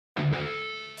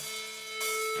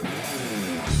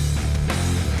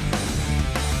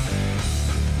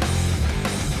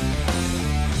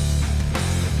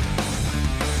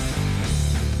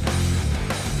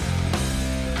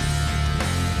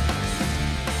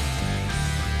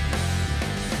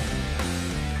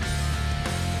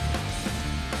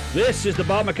This is the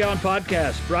Bob McCown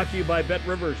Podcast, brought to you by Bet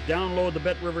Rivers. Download the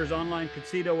Bet Rivers online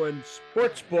casino and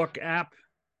sportsbook app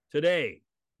today.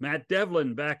 Matt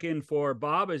Devlin back in for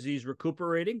Bob as he's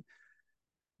recuperating.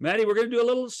 Matty, we're going to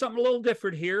do something a little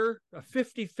different here, a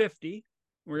 50-50.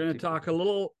 We're going to talk a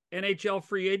little NHL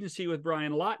free agency with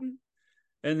Brian Lawton.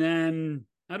 And then,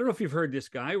 I don't know if you've heard this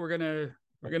guy. We're going to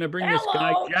bring this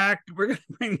guy, Jack. We're going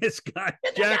to bring this guy,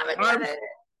 Jack Armstrong.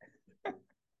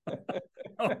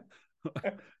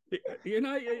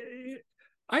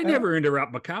 I never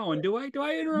interrupt McCowan, do I? Do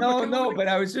I interrupt McCowan? No, but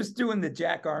I was just doing the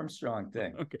Jack Armstrong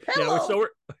thing. Okay. Hello. Yeah, so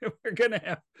we're going to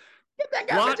have get that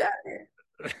garbage out here.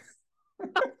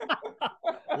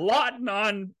 Lawton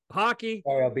on hockey.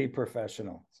 Sorry, I'll be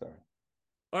professional. Sorry.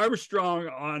 Armstrong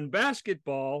on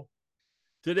basketball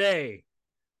today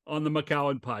on the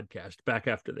McCowan Podcast. Back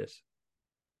after this.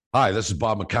 Hi, this is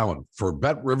Bob McCowan for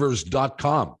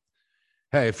BetRivers.com.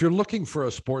 Hey, if you're looking for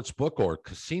a sports book or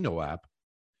casino app,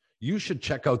 you should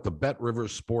check out the Bet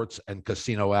Rivers Sports and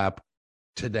Casino app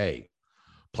today.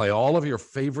 Play all of your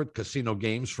favorite casino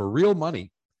games for real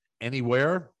money,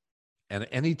 anywhere and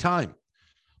anytime.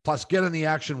 Plus, get in the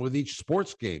action with each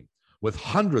sports game with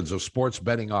hundreds of sports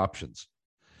betting options.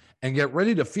 And get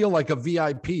ready to feel like a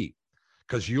VIP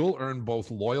because you'll earn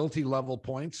both loyalty level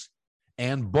points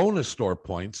and bonus store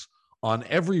points on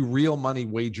every real money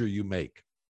wager you make.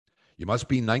 You must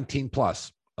be 19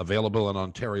 plus, available in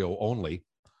Ontario only.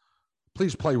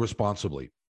 Please play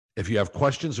responsibly. If you have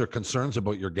questions or concerns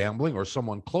about your gambling or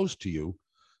someone close to you,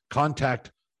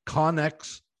 contact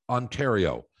Connex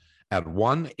Ontario at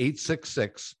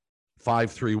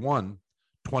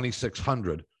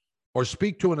 1-866-531-2600 or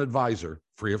speak to an advisor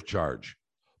free of charge.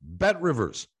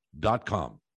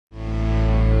 BetRivers.com.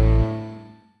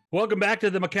 Welcome back to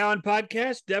the McCowan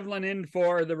Podcast. Devlin in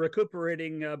for the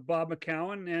recuperating Bob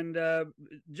McCowan. And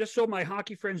just so my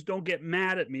hockey friends don't get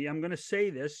mad at me, I'm going to say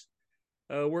this.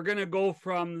 We're going to go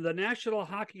from the National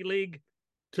Hockey League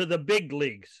to the big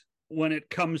leagues when it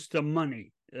comes to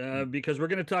money, because we're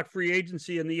going to talk free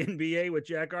agency in the NBA with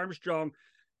Jack Armstrong,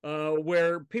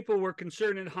 where people were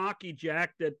concerned in hockey,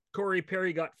 Jack, that Corey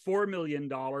Perry got $4 million.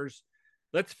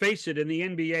 Let's face it, in the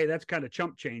NBA, that's kind of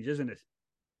chump change, isn't it?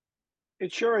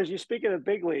 It sure is. You speak of the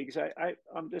big leagues. I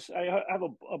have a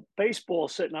baseball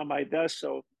sitting on my desk,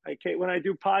 so when I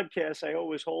do podcasts, I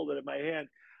always hold it in my hand.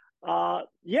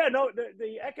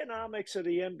 The economics of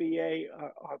the NBA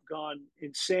have gone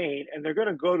insane, and they're going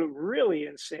to go to really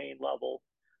insane level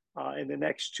in the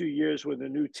next 2 years when the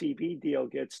new TV deal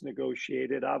gets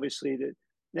negotiated. Obviously, the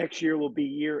next year will be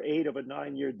year 8 of a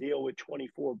 9-year deal with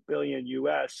 $24 billion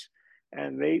US.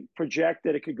 And they project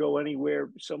that it could go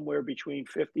somewhere between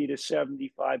 50 to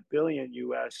 75 billion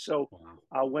US. So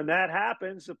when that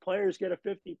happens, the players get a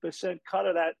 50% cut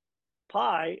of that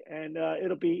pie, and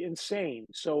it'll be insane.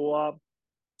 So,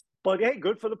 but hey,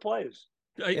 good for the players.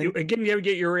 I didn't ever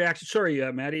get your reaction. Sorry,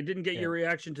 Matty, didn't get your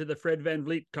reaction to the Fred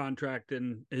VanVleet contract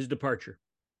and his departure.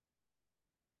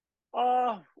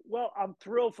 Well, I'm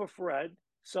thrilled for Fred,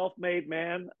 self-made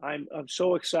man. I'm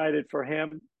so excited for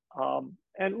him.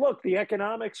 And look, the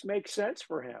economics make sense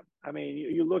for him. I mean,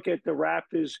 you look at the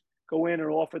Raptors go in and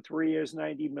offer 3 years,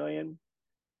 $90 million.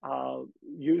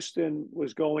 Houston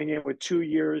was going in with 2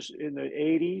 years in the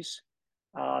 80s.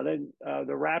 Then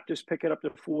the Raptors pick it up to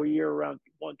 4-year around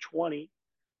 120.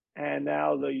 And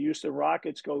now the Houston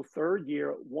Rockets go third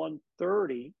year at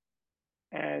 130.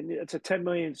 And it's a $10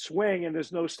 million swing, and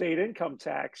there's no state income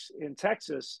tax in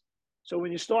Texas. So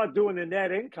when you start doing the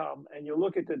net income and you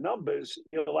look at the numbers,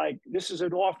 you're like, this is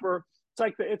an offer.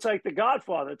 It's like the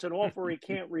Godfather. It's an offer he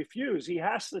can't refuse. He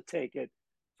has to take it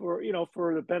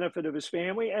for the benefit of his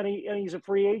family. And he's a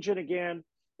free agent again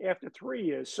after 3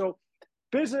 years. So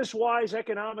business-wise,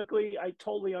 economically, I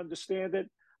totally understand it.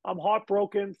 I'm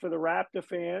heartbroken for the Raptor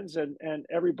fans and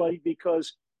everybody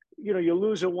because, you're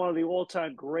losing one of the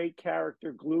all-time great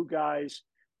character glue guys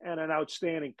and an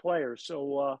outstanding player.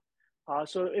 So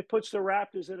it puts the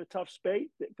Raptors in a tough space.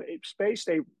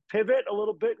 They pivot a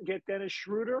little bit and get Dennis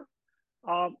Schroeder.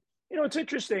 It's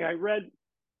interesting. I read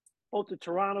both the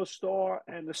Toronto Star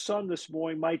and the Sun this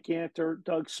morning, Mike Ganter,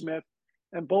 Doug Smith,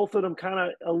 and both of them kind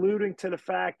of alluding to the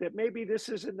fact that maybe this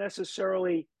isn't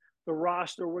necessarily the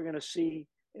roster we're going to see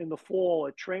in the fall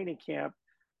at training camp.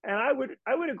 And I would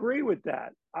agree with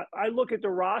that. I look at the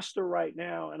roster right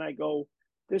now and I go,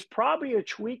 there's probably a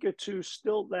tweak or two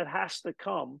still that has to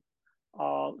come.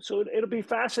 So it'll be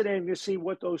fascinating to see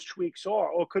what those tweaks are,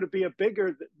 or could it be a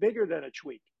bigger than a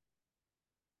tweak?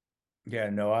 Yeah,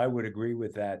 no, I would agree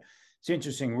with that. It's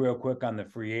interesting, real quick on the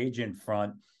free agent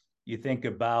front. You think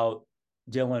about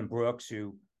Dylan Brooks,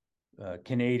 who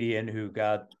Canadian, who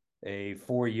got a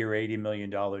 4-year, $80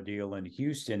 million deal in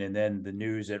Houston. And then the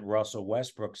news that Russell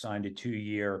Westbrook signed a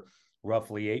 2-year,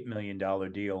 roughly $8 million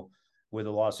deal with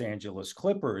the Los Angeles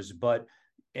Clippers. But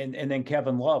and then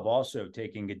Kevin Love also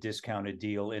taking a discounted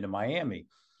deal into Miami.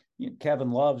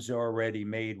 Kevin Love's already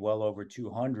made well over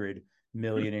 200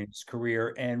 million in his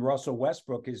career, and Russell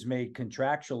Westbrook has made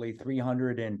contractually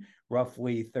 300 and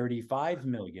roughly 35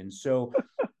 million. So,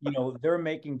 they're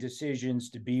making decisions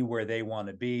to be where they want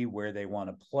to be, where they want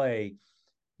to play.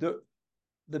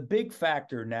 The big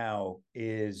factor now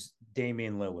is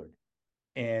Damian Lillard,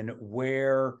 and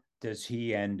where does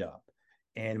he end up?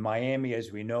 And Miami,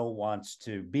 as we know, wants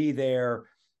to be there,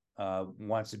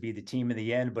 wants to be the team in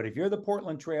the end. But if you're the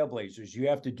Portland Trailblazers, you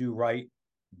have to do right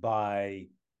by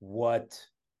what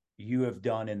you have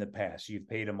done in the past. You've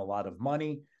paid him a lot of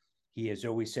money. He has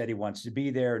always said he wants to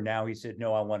be there. Now he said,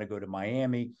 no, I want to go to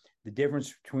Miami. The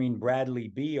difference between Bradley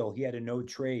Beal, he had a no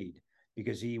trade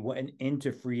because he went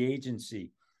into free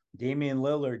agency. Damian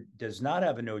Lillard does not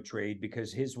have a no trade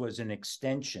because his was an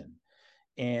extension.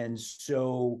 And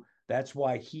so that's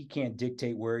why he can't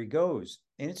dictate where he goes.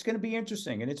 And it's going to be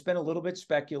interesting. And it's been a little bit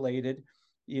speculated,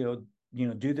 do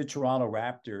the Toronto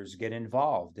Raptors get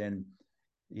involved? And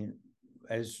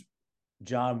as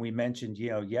John, we mentioned,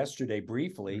 yesterday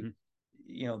briefly,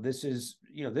 this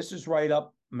is right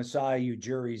up Masai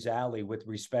Ujiri's alley with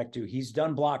respect to, he's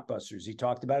done blockbusters. He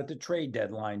talked about at the trade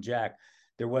deadline, Jack,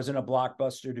 there wasn't a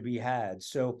blockbuster to be had.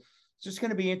 So it's just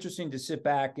going to be interesting to sit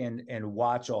back and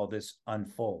watch all this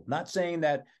unfold. Not saying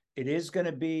that it is going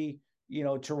to be,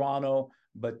 Toronto,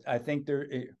 but I think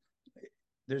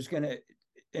there's going to,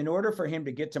 in order for him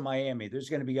to get to Miami, there's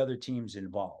going to be other teams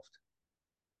involved.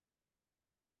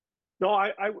 No,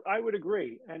 I would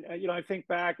agree. And, I think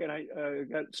back and I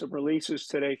got some releases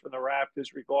today from the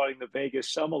Raptors regarding the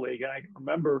Vegas Summer League. And I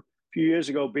remember a few years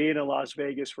ago being in Las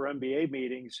Vegas for NBA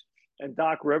meetings and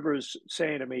Doc Rivers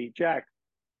saying to me, Jack,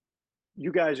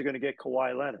 you guys are going to get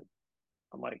Kawhi Leonard.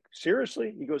 I'm like,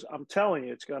 seriously? He goes, I'm telling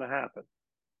you, it's going to happen.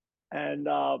 And,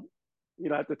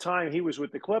 at the time he was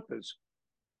with the Clippers.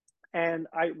 And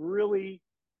I really,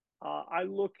 I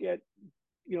look at,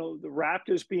 the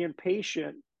Raptors being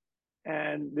patient.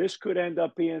 And this could end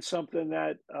up being something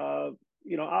that,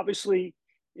 obviously,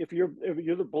 if you're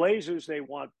the Blazers, they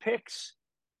want picks,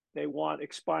 they want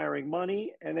expiring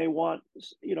money, and they want,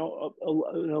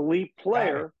 an elite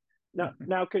player.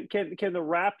 Now, can the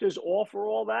Raptors offer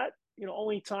all that?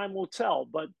 Only time will tell.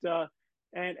 But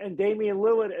and Damian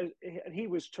Lillard, and he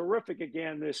was terrific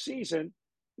again this season.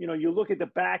 You look at the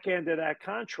back end of that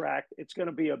contract; it's going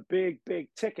to be a big, big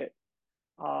ticket.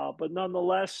 But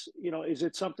nonetheless, is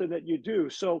it something that you do?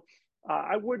 So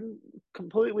I wouldn't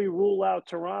completely rule out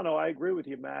Toronto. I agree with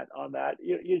you, Matt, on that.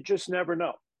 You just never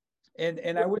know.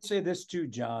 And I would say this too,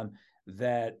 John,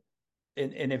 that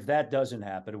and if that doesn't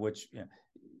happen, which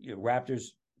Raptors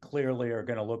clearly are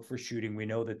going to look for shooting. We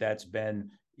know that that's been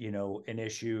an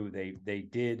issue. They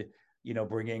did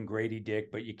bring in Grady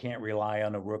Dick, but you can't rely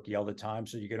on a rookie all the time.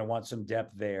 So you're going to want some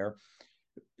depth there.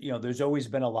 There's always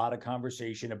been a lot of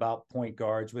conversation about point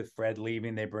guards with Fred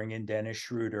leaving. They bring in Dennis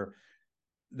Schroeder.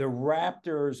 The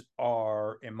Raptors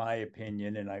are, in my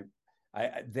opinion, and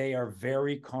they are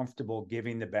very comfortable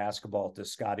giving the basketball to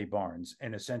Scotty Barnes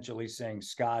and essentially saying,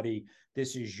 Scotty,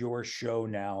 this is your show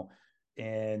now.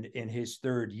 And in his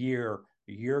third year,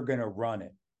 you're going to run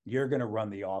it. You're going to run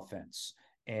the offense,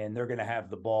 and they're going to have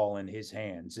the ball in his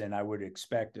hands. And I would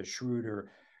expect a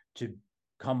Schroeder to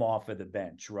come off of the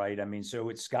bench, right? I mean, so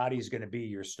Scotty's going to be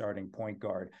your starting point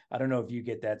guard. I don't know if you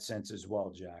get that sense as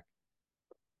well, Jack.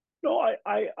 No,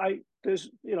 I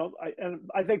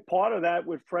think part of that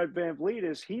with Fred VanVleet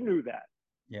is he knew that.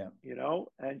 Yeah.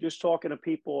 And just talking to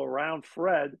people around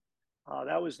Fred,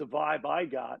 that was the vibe I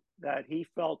got, that he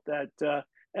felt that,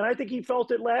 and I think he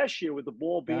felt it last year with the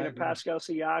ball being in Pascal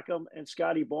Siakam and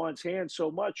Scotty Barnes' hands so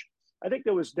much. I think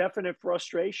there was definite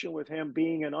frustration with him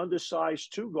being an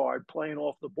undersized two guard playing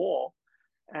off the ball.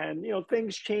 And,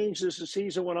 things changed as the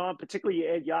season went on, particularly you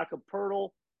add Jakob Poeltl,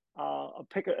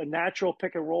 a natural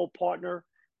pick and roll partner,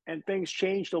 and things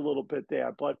changed a little bit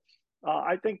there. But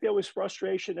I think there was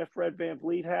frustration that Fred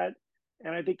VanVleet had.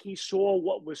 And I think he saw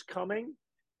what was coming,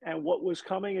 and what was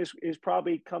coming is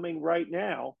probably coming right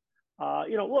now.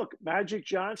 Look, Magic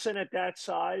Johnson at that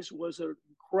size was an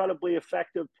incredibly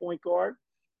effective point guard.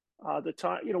 The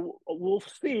time, we'll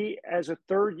see as a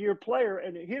third-year player.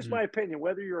 And here's my opinion: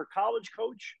 whether you're a college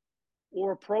coach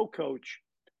or a pro coach,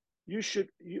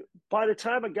 by the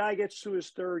time a guy gets to his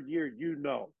third year, you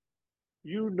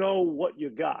know what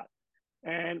you got.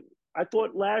 And I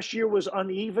thought last year was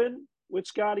uneven with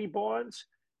Scotty Barnes.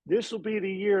 This will be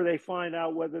the year they find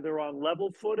out whether they're on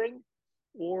level footing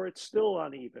or it's still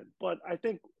uneven. But I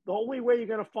think the only way you're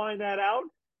going to find that out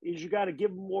is you got to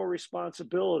give him more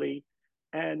responsibility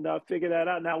and figure that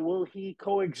out. Now, will he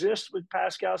coexist with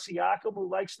Pascal Siakam, who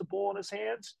likes the ball in his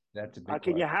hands? That's a big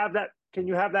Can you question. have that? Can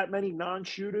you have that many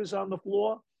non-shooters on the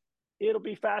floor? It'll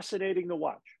be fascinating to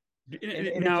watch.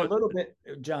 And now, it's a little bit,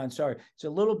 John, sorry, it's a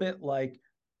little bit like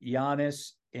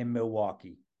Giannis in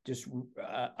Milwaukee, just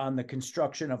on the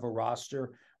construction of a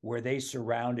roster where they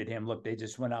surrounded him. Look, they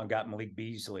just went out and got Malik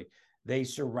Beasley. They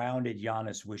surrounded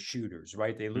Giannis with shooters,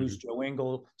 right? They lose Joe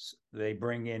Ingles, they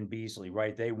bring in Beasley,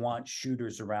 right? They want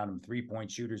shooters around him, three-point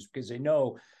shooters, because they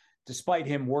know, despite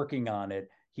him working on it,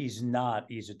 he's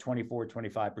a 24,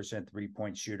 25%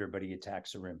 three-point shooter, but he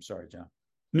attacks the rim. Sorry, John.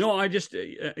 No, I just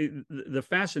the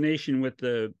fascination with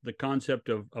the concept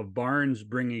of Barnes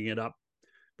bringing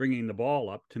the ball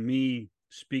up, to me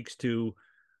speaks to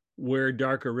where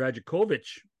Darko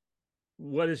Rajakovic,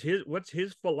 what's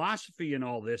his philosophy in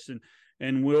all this, and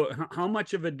how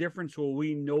much of a difference will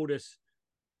we notice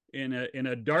in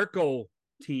a Darko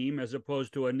team as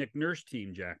opposed to a Nick Nurse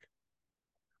team, Jack?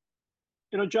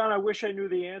 John, I wish I knew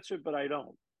the answer, but I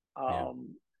don't.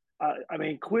 I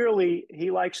mean, clearly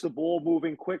he likes the ball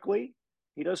moving quickly.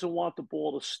 He doesn't want the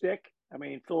ball to stick. I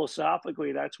mean,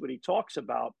 philosophically, that's what he talks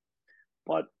about.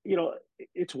 But,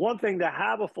 it's one thing to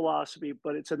have a philosophy,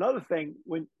 but it's another thing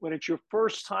when it's your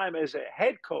first time as a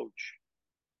head coach,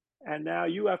 and now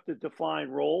you have to define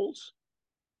roles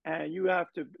and you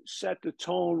have to set the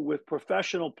tone with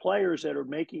professional players that are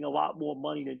making a lot more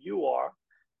money than you are.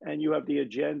 And you have the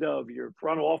agenda of your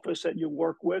front office that you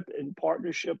work with in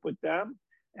partnership with them,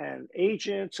 and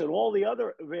agents and all the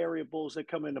other variables that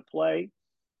come into play,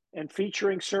 and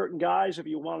featuring certain guys if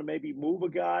you want to maybe move a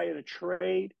guy in a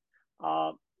trade.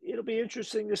 It'll be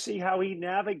interesting to see how he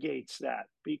navigates that,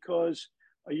 because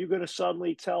are you going to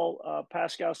suddenly tell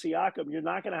Pascal Siakam you're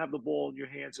not going to have the ball in your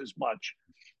hands as much?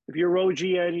 If you're OG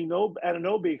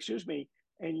Anunoby,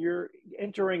 and you're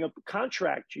entering a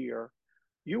contract year,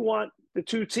 you want the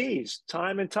two T's,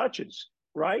 time and touches,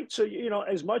 right? So,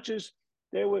 as much as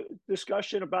there was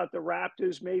discussion about the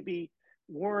Raptors maybe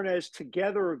weren't as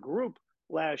together a group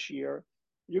last year,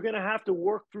 you're going to have to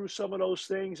work through some of those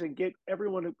things and get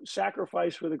everyone to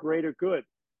sacrifice for the greater good.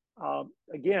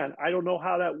 Again, I don't know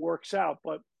how that works out,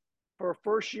 but for a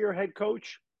first-year head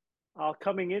coach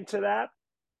coming into that,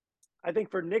 I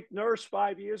think for Nick Nurse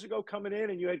 5 years ago coming in,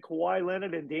 and you had Kawhi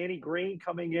Leonard and Danny Green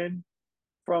coming in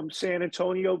from San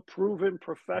Antonio, proven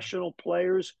professional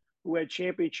players who had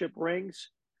championship rings,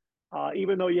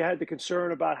 even though you had the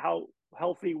concern about how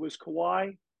healthy was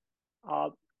Kawhi.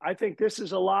 I think this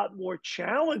is a lot more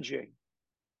challenging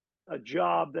a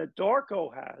job that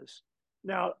Darko has.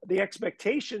 Now, the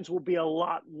expectations will be a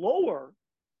lot lower,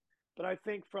 but I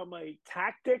think from a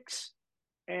tactics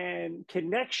and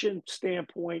connection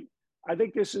standpoint, I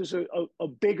think this is a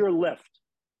bigger lift.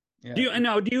 Yeah.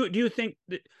 Do you think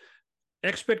that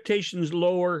expectations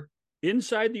lower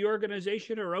inside the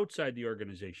organization or outside the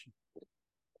organization?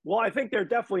 Well, I think they're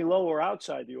definitely lower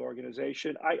outside the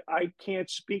organization. I can't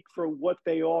speak for what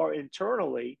they are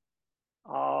internally,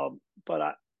 but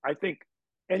I think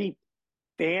any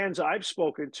fans I've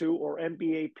spoken to or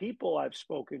NBA people I've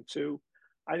spoken to,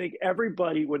 I think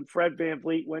everybody, when Fred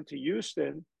VanVleet went to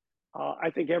Houston, I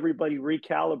think everybody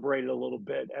recalibrated a little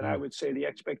bit. And I would say the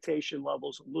expectation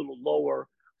level's a little lower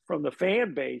from the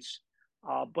fan base.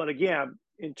 But again,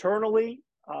 internally,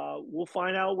 we'll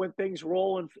find out when things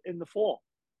roll in the fall.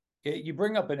 You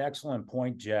bring up an excellent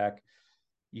point, Jack.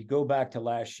 You go back to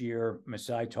last year,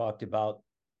 Masai talked about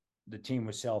the team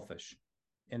was selfish.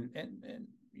 And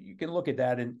you can look at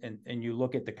that and you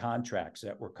look at the contracts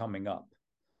that were coming up,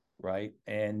 right?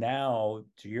 And now,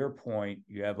 to your point,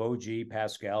 you have OG,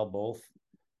 Pascal, both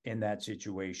in that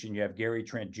situation. You have Gary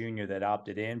Trent Jr. that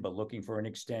opted in, but looking for an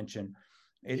extension.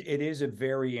 It is a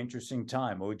very interesting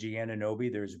time. OG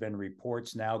Anunoby, there's been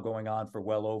reports now going on for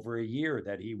well over a year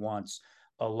that he wants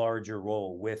a larger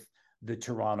role with the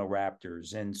Toronto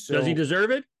Raptors. And so, does he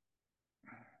deserve it?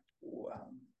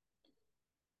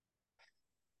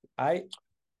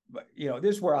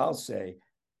 This is where I'll say,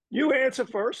 you answer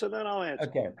first and then I'll answer.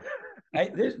 Okay.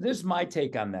 This is my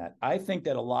take on that. I think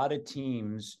that a lot of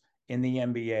teams in the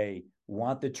NBA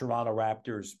want the Toronto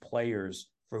Raptors players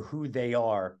for who they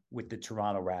are with the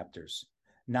Toronto Raptors,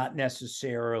 not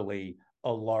necessarily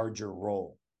a larger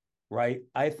role, right?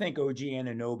 I think OG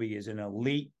Anunoby is an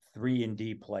elite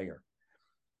 3-and-D player,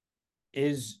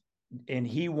 and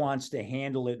he wants to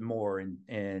handle it more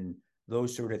and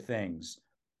those sort of things.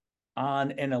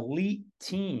 On an elite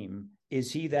team,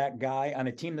 is he that guy? On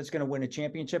a team that's going to win a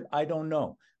championship? I don't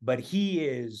know, but he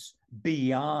is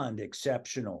beyond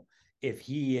exceptional if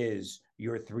he is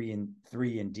your three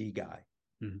and D guy.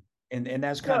 Mm-hmm. And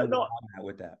that's kind of where I'm at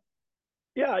with that.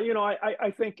 Yeah,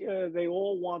 I think they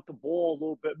all want the ball a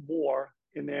little bit more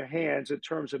in their hands in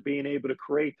terms of being able to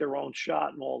create their own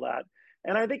shot and all that.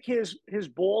 And I think his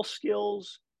ball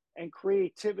skills and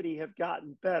creativity have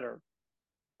gotten better.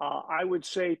 I would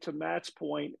say, to Matt's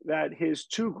point, that his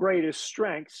two greatest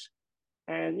strengths,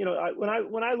 and when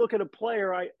I look at a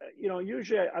player,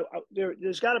 usually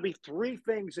there's got to be three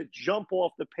things that jump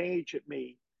off the page at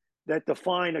me that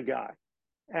define a guy,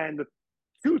 and the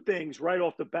two things right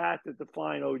off the bat that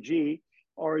define OG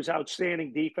are his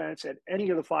outstanding defense at any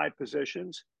of the five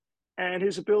positions and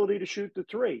his ability to shoot the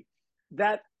three.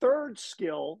 That third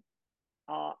skill,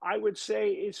 I would say,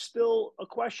 is still a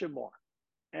question mark.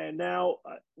 And now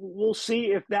we'll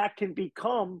see if that can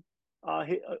become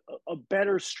a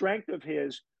better strength of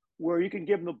his, where you can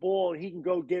give him the ball and he can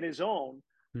go get his own.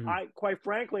 I, quite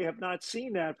frankly, have not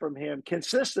seen that from him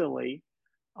consistently.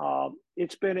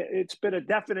 It's been a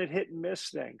definite hit and miss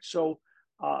thing. So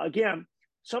again,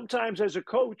 sometimes as a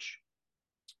coach,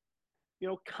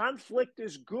 conflict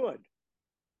is good,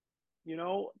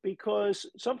 because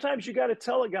sometimes you got to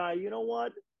tell a guy, you know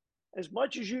what, as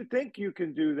much as you think you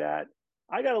can do that,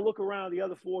 I got to look around the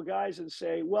other four guys and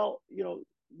say, well,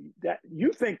 that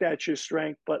you think that's your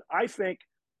strength, but I think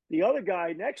the other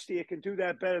guy next to you can do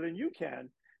that better than you can.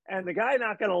 And the guy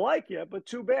not going to like you, but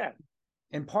too bad.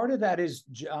 And part of that is,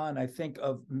 John, I think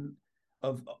of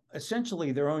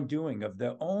essentially their own doing, of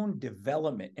their own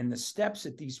development and the steps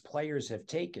that these players have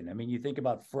taken. I mean, you think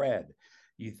about Fred,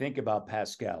 you think about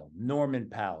Pascal, Norman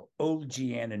Powell, OG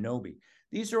Anunoby.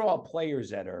 These are all players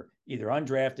that are either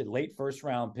undrafted, late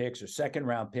first-round picks or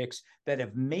second-round picks that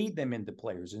have made them into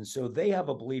players. And so they have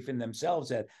a belief in themselves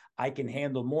that I can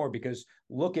handle more because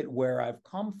look at where I've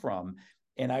come from.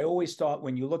 And I always thought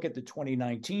when you look at the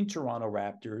 2019 Toronto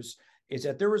Raptors, is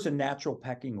that there was a natural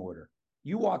pecking order.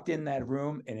 You walked in that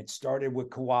room and it started with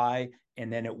Kawhi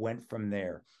and then it went from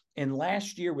there. And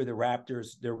last year with the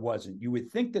Raptors, there wasn't. You would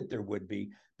think that there would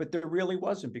be, but there really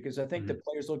wasn't, because I think the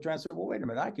players looked around and said, well, wait a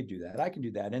minute, I could do that. I can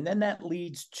do that. And then that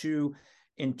leads to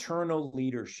internal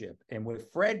leadership. And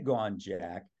with Fred gone,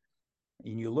 Jack,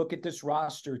 and you look at this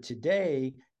roster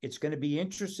today, it's going to be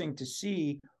interesting to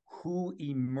see who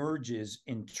emerges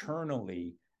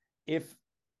internally if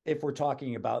we're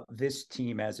talking about this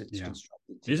team as it's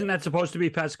constructed today. Isn't that supposed to be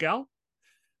Pascal?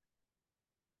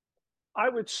 I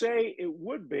would say it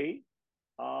would be.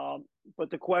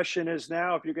 But the question is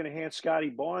now, if you're going to hand Scotty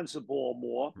Barnes the ball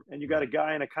more, and you got a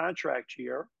guy in a contract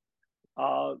year,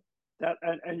 and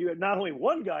you have not only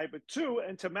one guy, but two,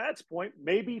 and to Matt's point,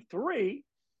 maybe three,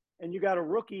 and you got a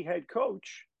rookie head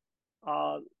coach,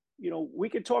 we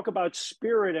could talk about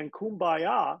spirit and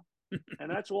kumbaya, and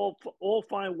that's all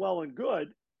fine, well, and good.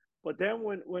 But then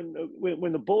when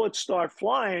the bullets start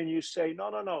flying, you say,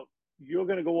 no, you're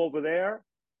going to go over there.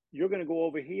 You're going to go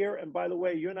over here. And by the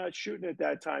way, you're not shooting at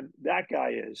that time. That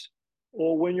guy is.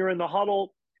 Or when you're in the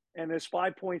huddle and there's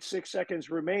 5.6 seconds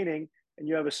remaining and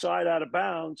you have a side out of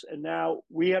bounds, and now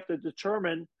we have to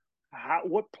determine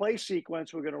what play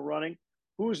sequence we're going to running,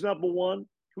 who's number one,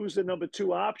 who's the number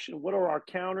two option, what are our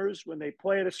counters when they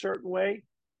play it a certain way.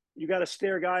 You got to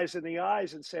stare guys in the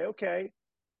eyes and say, okay,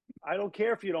 I don't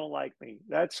care if you don't like me.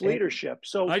 That's leadership.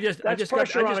 So I just got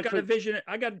a vision.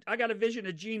 I got a vision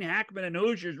of Gene Hackman and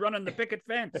Hoosiers running the picket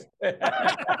fence.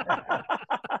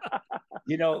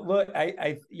 Look,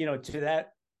 I to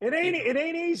that, it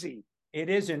ain't easy. It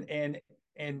isn't.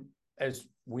 And as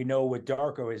we know with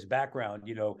Darko, his background,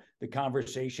 the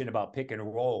conversation about pick and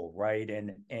roll, right?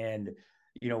 And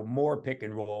more pick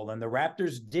and roll. And the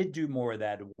Raptors did do more of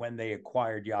that when they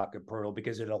acquired Jakob Poeltl,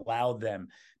 because it allowed them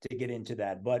to get into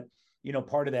that. But,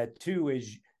 part of that too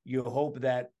is you hope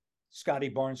that Scotty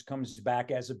Barnes comes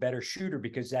back as a better shooter,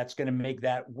 because that's going to make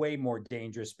that way more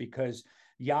dangerous, because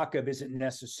Jakob isn't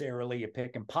necessarily a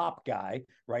pick and pop guy,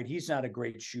 right? He's not a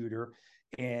great shooter,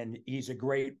 and he's a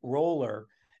great roller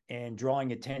and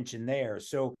drawing attention there.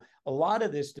 So a lot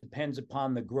of this depends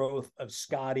upon the growth of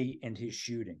Scotty and his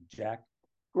shooting, Jack.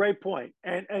 Great point.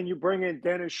 And you bring in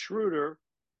Dennis Schroeder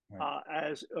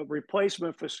as a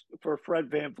replacement for Fred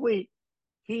VanVleet.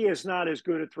 He is not as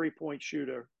good a three-point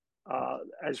shooter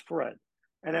as Fred.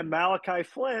 And then Malachi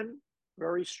Flynn,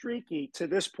 very streaky to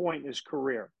this point in his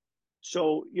career.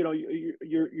 So,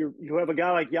 you have a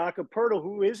guy like Jakob Poeltl,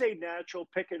 who is a natural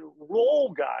pick and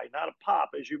roll guy, not a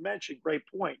pop, as you mentioned. Great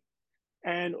point.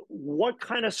 And what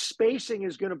kind of spacing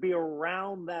is going to be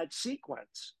around that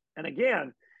sequence? And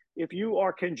again, if you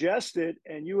are congested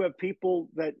and you have people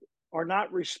that are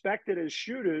not respected as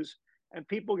shooters, and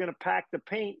people are going to pack the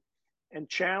paint and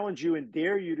challenge you and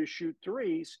dare you to shoot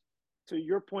threes, to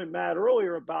your point, Matt,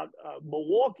 earlier about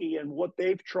Milwaukee and what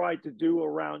they've tried to do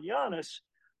around Giannis,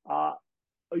 a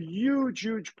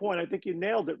huge point. I think you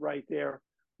nailed it right there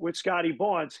with Scotty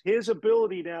Barnes. His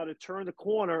ability now to turn the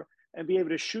corner and be able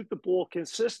to shoot the ball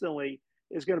consistently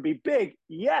is going to be big.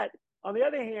 Yet, on the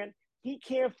other hand, he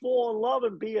can't fall in love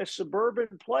and be a suburban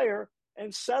player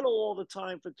and settle all the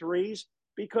time for threes,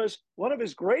 because one of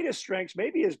his greatest strengths,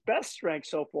 maybe his best strength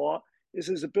so far, is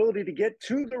his ability to get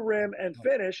to the rim and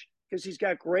finish, because he's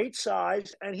got great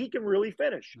size and he can really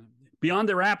finish. Beyond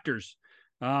the Raptors,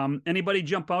 anybody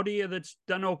jump out at you that's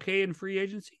done okay in free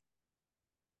agency?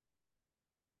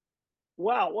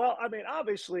 Wow. Well, I mean,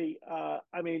 obviously,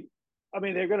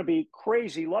 they're going to be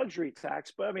crazy luxury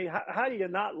tax, but I mean, how do you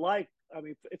not like? I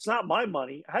mean, it's not my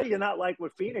money. How do you not like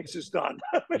what Phoenix has done?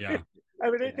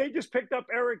 They just picked up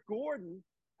Eric Gordon.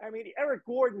 I mean, Eric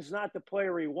Gordon's not the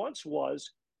player he once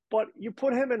was, but you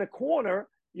put him in a corner,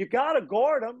 you got to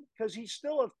guard him because he's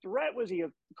still a threat. Was he a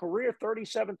career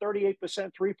 37,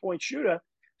 38% three-point shooter?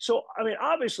 So, I mean,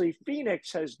 obviously,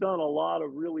 Phoenix has done a lot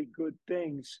of really good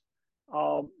things.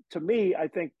 To me, I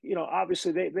think,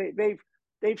 obviously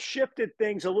they've shifted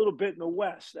things a little bit in the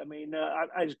West. I mean,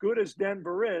 as good as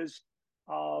Denver is,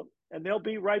 and they'll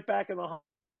be right back in the hunt.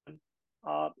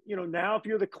 Now if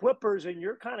you're the Clippers and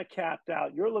you're kind of capped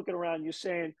out, you're looking around, you're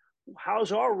saying,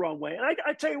 how's our runway? And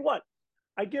I tell you what,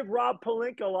 I give Rob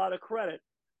Pelinka a lot of credit.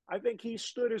 I think he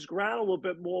stood his ground a little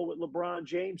bit more with LeBron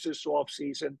James this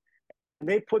offseason. And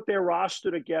they put their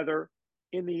roster together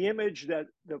in the image that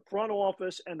the front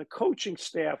office and the coaching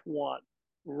staff want,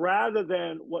 rather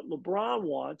than what LeBron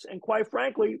wants. And quite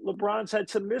frankly, LeBron's had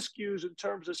some miscues in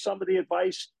terms of some of the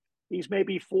advice he's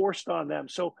maybe forced on them.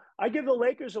 So I give the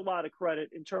Lakers a lot of credit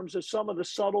in terms of some of the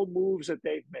subtle moves that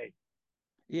they've made.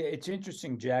 Yeah, it's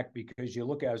interesting, Jack, because I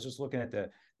was just looking at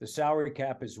the salary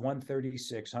cap is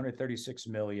 136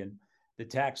 million. The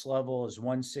tax level is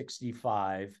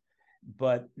 165.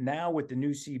 But now with the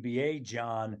new CBA,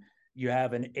 John, you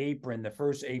have an apron. The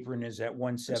first apron is at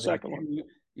 170.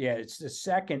 Yeah, it's the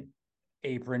second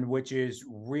apron, which is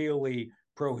really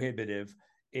prohibitive,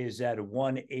 is at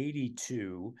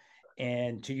 182.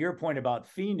 And to your point about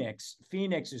Phoenix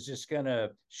is just going to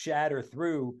shatter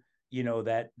through,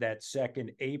 that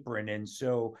second apron. And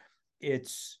so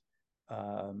it's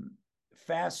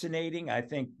fascinating. I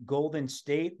think Golden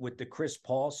State with the Chris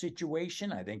Paul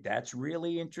situation, I think that's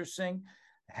really interesting.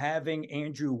 Having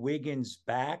Andrew Wiggins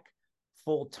back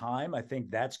full time, I think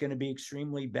that's going to be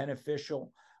extremely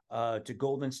beneficial to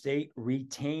Golden State.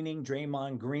 Retaining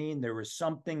Draymond Green, there was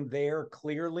something there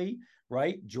clearly,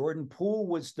 right? Jordan Poole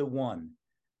was the one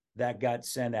that got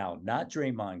sent out, not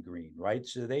Draymond Green, right?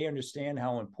 So they understand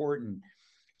how important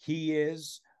he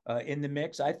is in the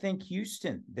mix. I think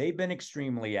Houston, they've been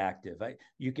extremely active.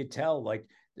 You could tell, like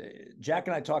Jack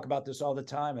and I talk about this all the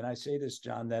time, and I say this,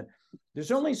 John, that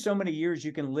there's only so many years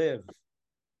you can live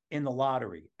in the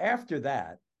lottery. After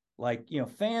that,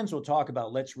 fans will talk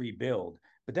about let's rebuild,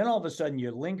 but then all of a sudden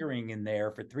you're lingering in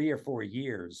there for 3 or 4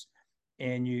 years,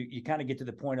 and you kind of get to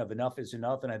the point of enough is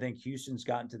enough. And I think Houston's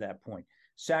gotten to that point.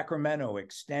 Sacramento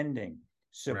extending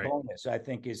Sabonis, right, I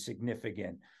think is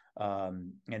significant,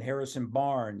 and Harrison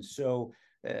Barnes. So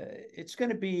it's going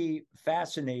to be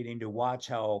fascinating to watch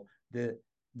how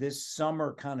this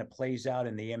summer kind of plays out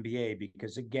in the NBA,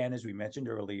 because again, as we mentioned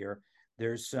earlier,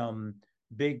 there's some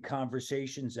big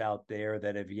conversations out there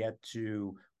that have yet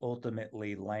to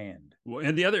ultimately land. Well,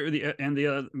 and the other,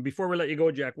 before we let you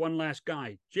go, Jack, one last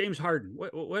guy, James Harden.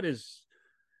 What is?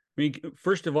 I mean,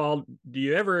 first of all, do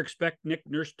you ever expect Nick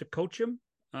Nurse to coach him,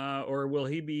 or will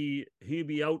he be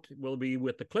out? Will he be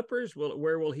with the Clippers?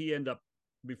 Where will he end up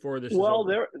before this? Well,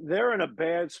 is over? they're in a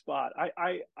bad spot.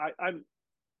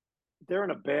 They're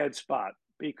in a bad spot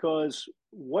because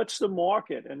what's the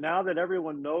market? And now that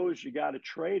everyone knows you got to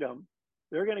trade them,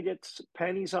 they're going to get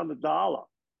pennies on the dollar.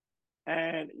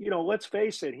 And, let's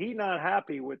face it, he's not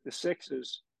happy with the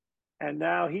Sixers. And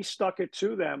now he stuck it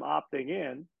to them opting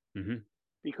in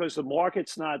because the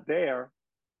market's not there.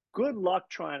 Good luck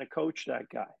trying to coach that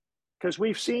guy, because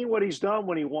we've seen what he's done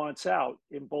when he wants out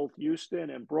in both Houston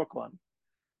and Brooklyn.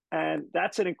 And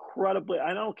that's an incredibly,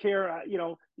 I don't care,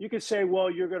 you could say, well,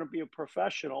 you're going to be a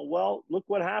professional. Well, look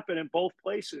what happened in both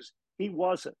places. He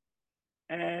wasn't.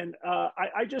 And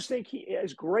I just think he,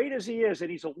 as great as he is, and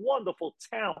he's a wonderful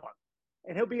talent,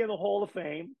 and he'll be in the Hall of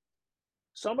Fame,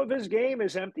 some of his game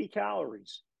is empty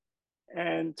calories.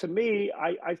 And to me,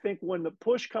 I think when the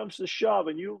push comes to shove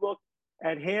and you look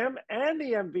at him and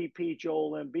the MVP,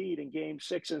 Joel Embiid, in game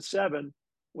 6 and 7,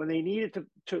 when they needed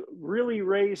to really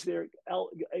raise their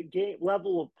game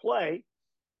level of play,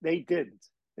 they didn't.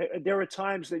 There are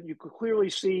times that you could clearly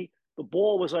see the The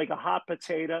ball was like a hot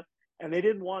potato, and they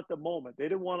didn't want the moment. They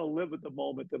didn't want to live with the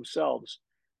moment themselves.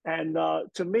 And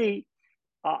to me,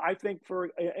 I think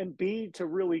for Embiid to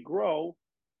really grow,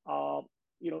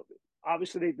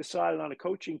 obviously they decided on a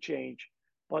coaching change,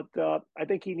 but I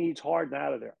think he needs Harden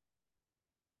out of there.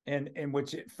 And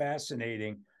what's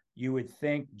fascinating, you would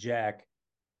think, Jack,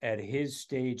 at his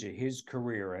stage of his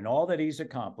career and all that he's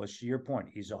accomplished, to your point,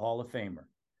 he's a Hall of Famer,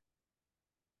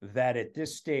 that at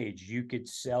this stage you could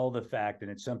sell the fact,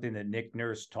 and it's something that Nick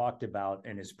Nurse talked about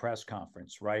in his press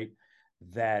conference, right?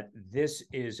 That this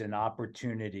is an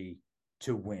opportunity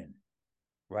to win,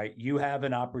 right? You have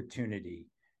an opportunity,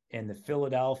 and the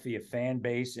Philadelphia fan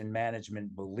base and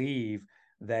management believe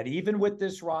that even with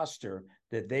this roster,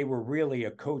 that they were really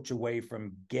a coach away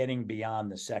from getting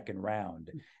beyond the second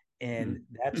round. And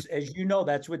that's, as you know,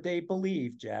 that's what they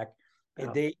believe, Jack.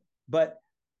 Yeah. But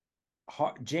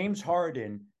James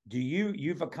Harden,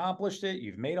 you've accomplished it,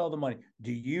 you've made all the money.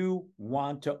 Do you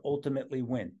want to ultimately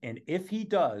win? And if he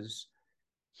does,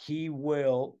 he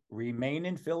will remain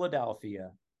in Philadelphia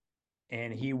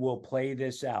and he will play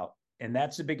this out. And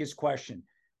that's the biggest question.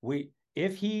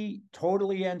 If he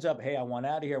totally ends up, hey, I want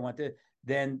out of here, I want to,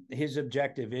 then his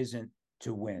objective isn't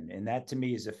to win. And that to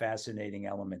me is a fascinating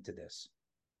element to this.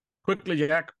 Quickly,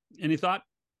 Jack, any thought?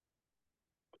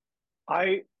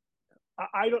 I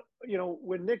don't,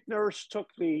 when Nick Nurse took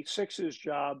the Sixers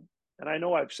job, and I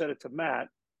know I've said it to Matt,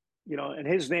 and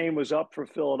his name was up for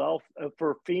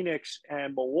for Phoenix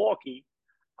and Milwaukee.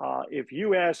 If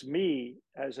you ask me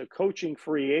as a coaching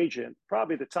free agent,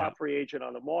 probably the top free agent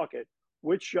on the market,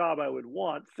 which job I would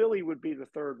want, Philly would be the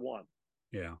third one.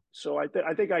 Yeah. So I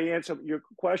think I answered your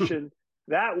question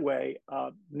that way.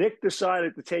 Nick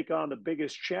decided to take on the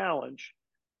biggest challenge,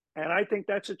 and I think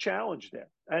that's a challenge there.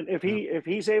 And if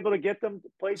he's able to get them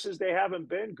places they haven't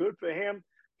been, good for him.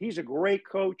 He's a great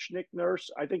coach, Nick Nurse.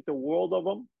 I think the world of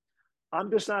him. I'm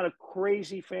just not a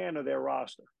crazy fan of their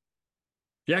roster.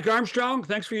 Jack Armstrong,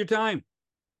 thanks for your time.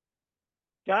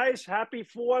 Guys, happy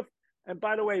 4th. And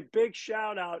by the way, big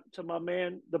shout out to my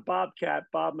man, the Bobcat,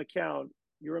 Bob McCown.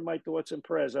 You're in my thoughts and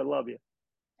prayers. I love you.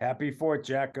 Happy 4th,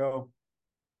 Jacko.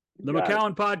 The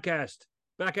McCown Podcast.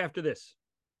 Back after this.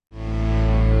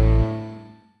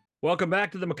 Welcome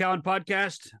back to the McCown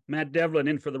Podcast. Matt Devlin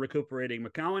in for the recuperating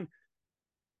McCown.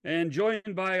 And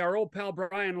joined by our old pal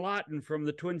Brian Lawton from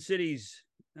the Twin Cities.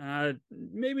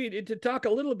 Maybe to talk a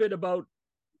little bit about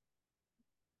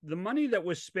the money that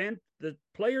was spent, the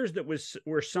players that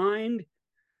were signed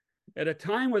at a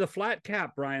time with a flat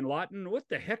cap, Brian Lawton. What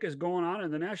the heck is going on in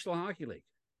the National Hockey League?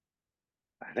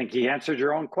 I think you answered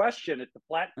your own question. It's the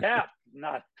flat cap,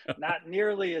 not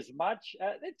nearly as much.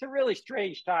 It's a really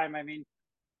strange time. I mean,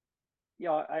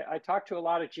 I talk to a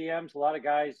lot of GMs. A lot of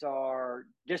guys are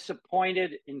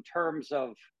disappointed in terms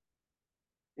of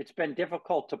it's been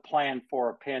difficult to plan for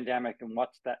a pandemic and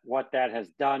what that has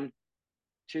done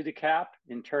to the cap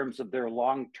in terms of their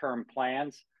long-term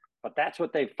plans. But that's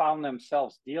what they found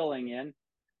themselves dealing in.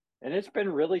 And it's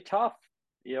been really tough.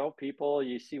 People,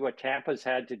 you see what Tampa's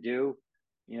had to do,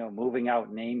 moving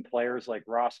out name players like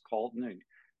Ross Colton and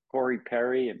Corey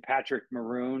Perry and Patrick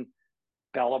Maroon,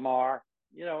 Bellemare,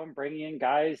 and bringing in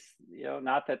guys,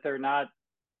 not that they're not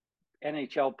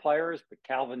NHL players, but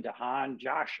Calvin DeHaan,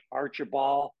 Josh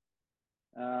Archibald,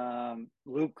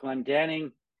 Luke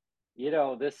Glendening.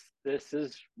 This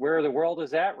is where the world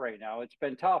is at right now. It's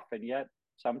been tough, and yet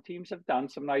some teams have done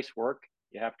some nice work.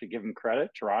 You have to give them credit.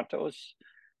 Toronto's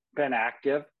been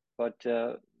active, but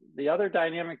the other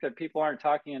dynamic that people aren't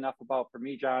talking enough about for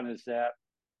me, John, is that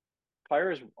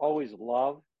players always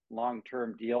love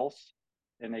long-term deals,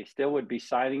 and they still would be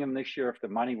signing them this year if the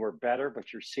money were better.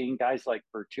 But you're seeing guys like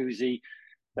Bertuzzi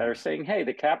that are saying, hey,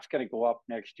 the cap's going to go up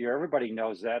next year. Everybody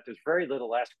knows that. There's very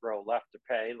little escrow left to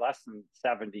pay, less than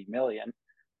 $70 million.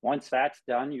 Once that's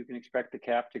done, you can expect the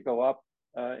cap to go up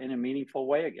in a meaningful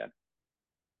way again.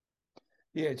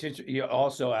 Yeah, it's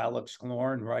also Alex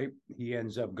Killorn, right? He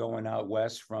ends up going out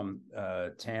west from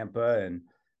Tampa. And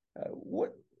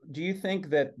what do you think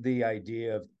that the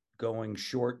idea of going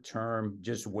short term,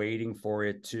 just waiting for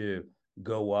it to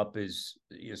go up is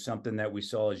something that we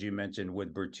saw, as you mentioned,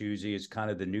 with Bertuzzi is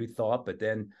kind of the new thought, but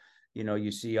then,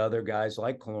 you see other guys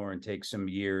like Killorn take some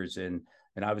years and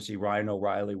obviously Ryan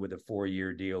O'Reilly with a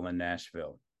 4-year deal in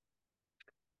Nashville.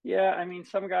 Yeah. I mean,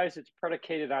 some guys it's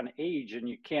predicated on age and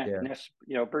you can't,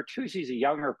 Bertuzzi's a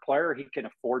younger player. He can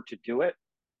afford to do it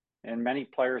and many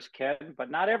players can,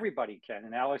 but not everybody can.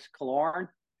 And Alex Killorn,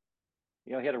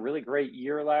 he had a really great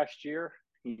year last year.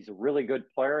 He's a really good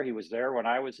player. He was there when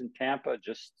I was in Tampa,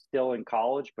 just still in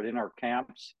college, but in our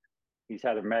camps. He's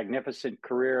had a magnificent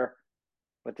career.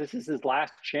 But this is his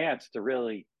last chance to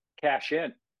really cash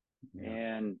in. Yeah.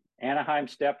 And Anaheim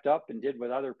stepped up and did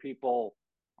what other people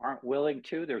aren't willing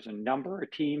to. There's a number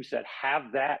of teams that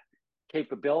have that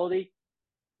capability,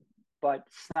 but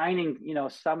signing,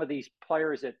 some of these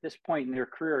players at this point in their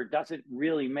career doesn't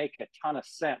really make a ton of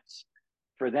sense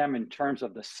for them in terms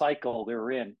of the cycle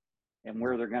they're in and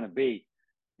where they're going to be.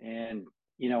 And,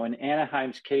 in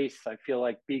Anaheim's case, I feel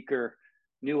like Beaker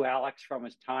knew Alex from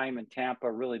his time in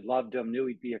Tampa, really loved him, knew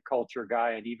he'd be a culture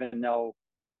guy. And even though,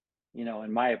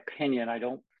 in my opinion, I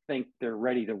don't think they're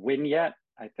ready to win yet.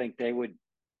 I think they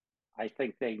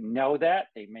know that.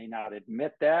 They may not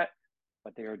admit that,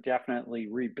 but they are definitely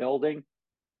rebuilding.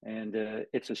 And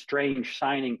it's a strange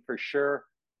signing for sure.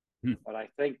 But I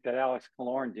think that Alex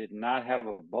Killorn did not have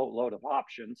a boatload of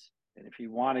options. And if he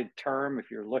wanted term,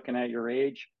 if you're looking at your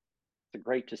age, it's a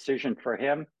great decision for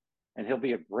him. And he'll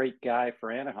be a great guy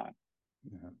for Anaheim.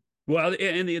 Yeah. Well,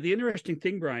 and the interesting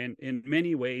thing, Brian, in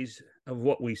many ways of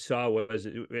what we saw was,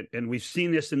 and we've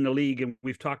seen this in the league, and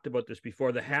we've talked about this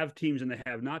before, the have teams and the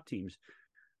have not teams.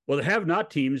 Well, the have not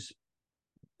teams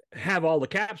have all the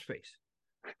cap space.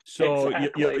 So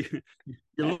exactly.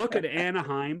 you look at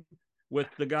Anaheim with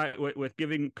the guy with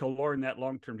giving Killorn that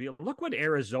long-term deal. Look what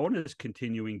Arizona is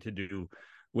continuing to do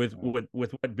with what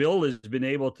Bill has been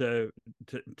able to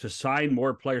sign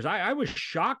more players. I was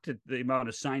shocked at the amount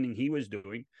of signing he was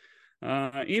doing.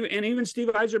 Even Steve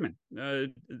Yzerman,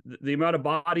 the amount of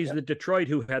bodies that Detroit,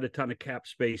 who had a ton of cap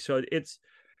space. So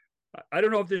I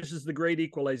don't know if this is the great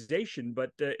equalization,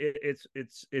 but it's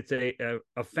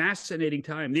a fascinating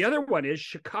time. The other one is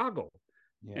Chicago,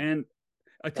 and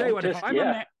I tell you what,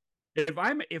 if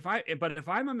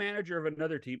I'm a manager of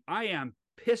another team, I am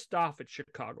pissed off at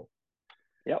Chicago.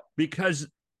 Yep. Because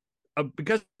of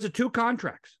two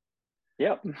contracts.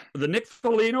 Yep. The Nick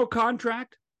Foligno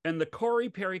contract and the Corey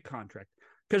Perry contract,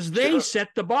 because they set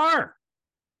the bar.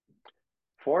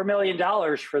 $4 million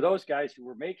for those guys who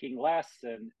were making less,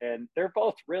 and they're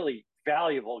both really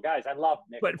valuable guys. I love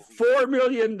Nick. But $4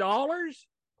 million?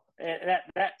 And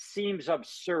that seems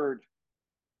absurd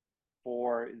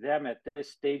for them at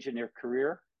this stage in their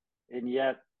career, and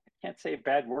yet I can't say a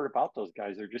bad word about those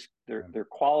guys. They're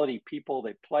quality people.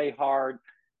 They play hard.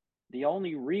 The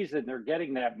only reason they're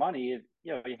getting that money,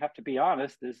 you have to be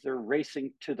honest, is they're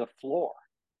racing to the floor,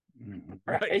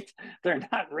 right? They're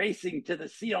not racing to the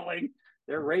ceiling.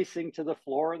 They're racing to the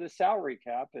floor of the salary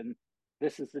cap. And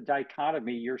this is the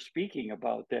dichotomy you're speaking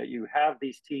about, that you have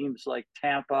these teams like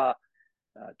Tampa,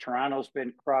 Toronto's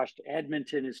been crushed.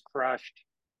 Edmonton is crushed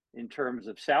in terms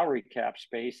of salary cap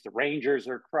space. The Rangers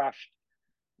are crushed,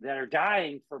 that are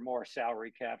dying for more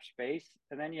salary cap space.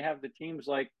 And then you have the teams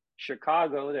like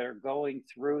Chicago that are going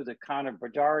through the Connor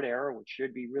Bedard era, which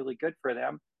should be really good for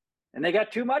them. And they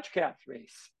got too much cap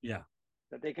space. Yeah.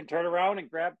 That they can turn around and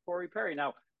grab Corey Perry.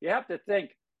 Now, you have to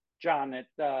think, John, that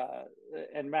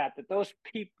and Matt, that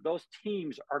those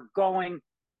teams are going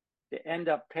to end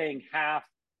up paying half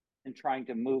and trying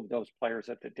to move those players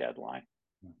at the deadline.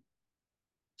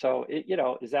 So,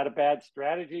 is that a bad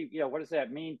strategy? What does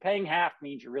that mean? Paying half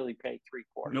means you really pay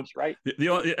 3/4, nope. Right?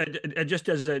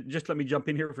 Just let me jump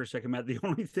in here for a second, Matt. The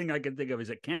only thing I can think of is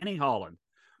that Kenny Holland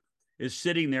is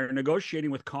sitting there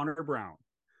negotiating with Connor Brown,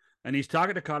 and he's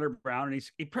talking to Connor Brown, and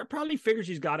he probably figures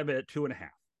he's got him at 2.5.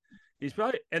 He's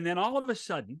probably, and then all of a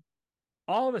sudden,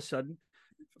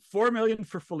 $4 million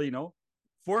for Foligno,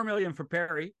 $4 million for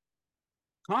Perry.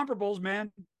 Comparables,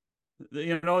 man.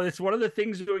 It's one of the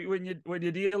things when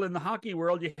you deal in the hockey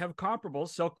world, you have comparables.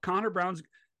 So Connor Brown's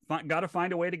got to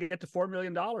find a way to get to $4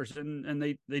 million, and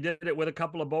they did it with a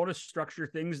couple of bonus structure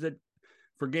things that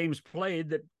for games played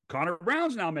that Connor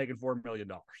Brown's now making $4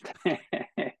 million.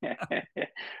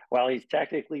 Well, he's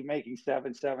technically making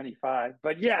 $775,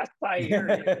 but yes, I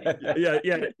hear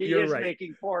you. He is right.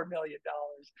 Making $4 million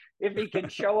if he can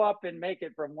show up and make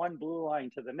it from one blue line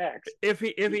to the next. If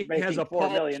he has a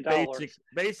pulse,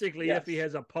 basically, yes. If he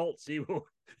has a pulse, he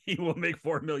will make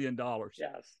 $4 million.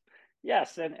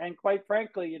 Yes, and quite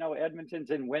frankly,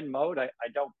 Edmonton's in win mode. I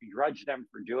don't begrudge them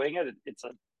for doing it.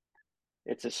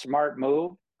 It's a smart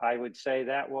move. I would say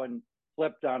that one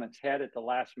flipped on its head at the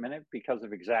last minute because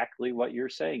of exactly what you're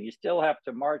saying. You still have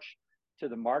to march to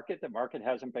the market. The market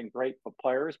hasn't been great for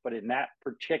players, but in that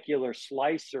particular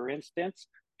slice or instance,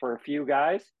 for a few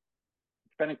guys,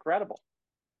 it's been incredible.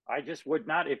 I just would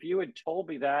not, if you had told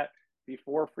me that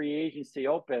before free agency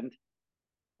opened,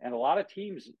 and a lot of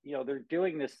teams, they're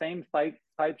doing the same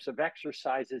types of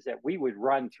exercises that we would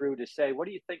run through to say, what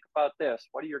do you think about this?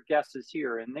 What are your guesses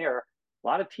here and there? A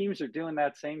lot of teams are doing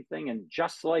that same thing. And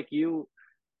just like you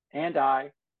and I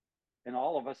and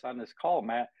all of us on this call,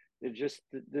 Matt,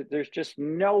 there's just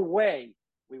no way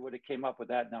we would have came up with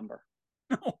that number.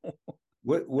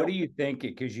 What do you think?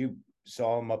 Because you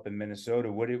saw him up in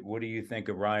Minnesota. What do you think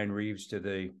of Ryan Reeves to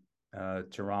the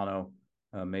Toronto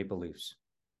Maple Leafs?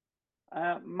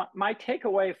 My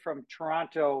takeaway from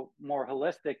Toronto more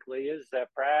holistically is that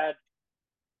Brad,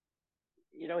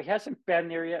 he hasn't been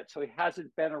there yet, so he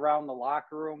hasn't been around the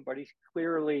locker room, but he's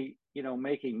clearly,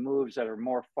 making moves that are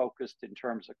more focused in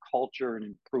terms of culture and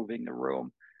improving the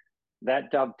room.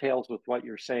 That dovetails with what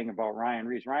you're saying about Ryan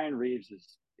Reeves. Ryan Reeves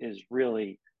is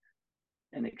really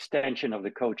an extension of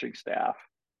the coaching staff.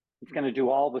 He's going to do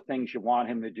all the things you want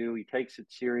him to do. He takes it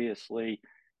seriously.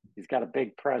 He's got a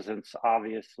big presence,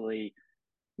 obviously.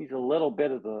 He's a little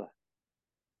bit of the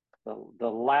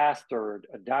last or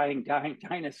a dying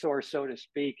dinosaur, so to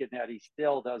speak, in that he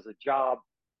still does a job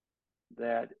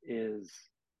that is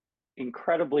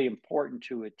incredibly important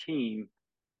to a team,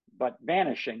 but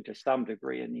vanishing to some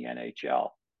degree in the NHL.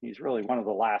 He's really one of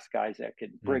the last guys that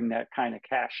can bring that kind of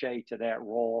cachet to that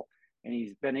role. And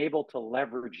he's been able to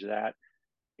leverage that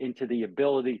into the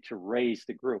ability to raise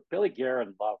the group. Billy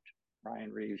Guerin loved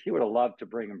Ryan Reeves. He would have loved to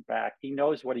bring him back. He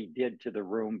knows what he did to the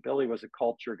room. Billy was a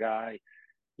culture guy.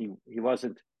 He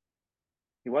wasn't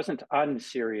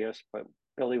unserious, but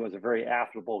Billy was a very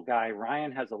affable guy.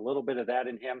 Ryan has a little bit of that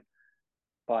in him,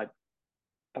 but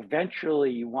eventually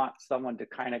you want someone to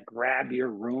kind of grab your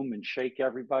room and shake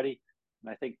everybody.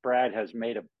 And I think Brad has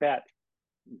made a bet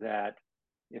that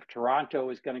if Toronto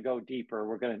is going to go deeper,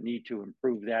 we're going to need to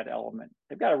improve that element.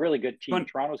 They've got a really good team.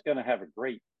 Toronto's going to have a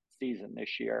great season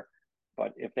this year,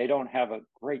 but if they don't have a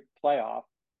great playoff,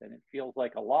 then it feels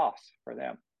like a loss for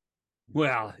them.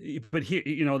 Well, but here,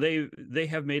 they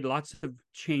have made lots of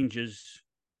changes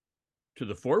to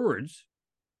the forwards.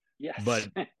 Yes. But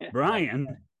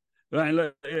Brian,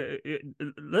 let's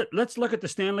look at the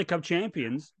Stanley Cup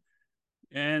champions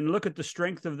and look at the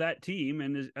strength of that team.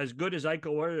 And as good as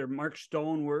Eichel were, or Mark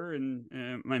Stone were, and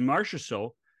Marchessault,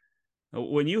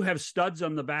 when you have studs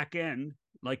on the back end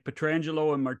like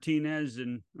Pietrangelo and Martinez,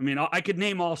 and I could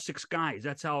name all six guys.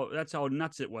 That's how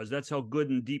nuts it was. That's how good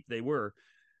and deep they were.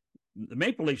 The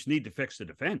Maple Leafs need to fix the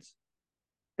defense.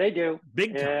 They do.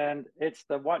 Big time. And it's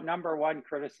the number one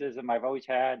criticism I've always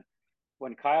had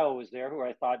when Kyle was there, who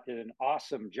I thought did an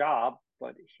awesome job,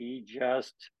 but he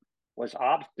just was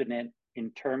obstinate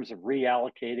in terms of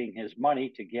reallocating his money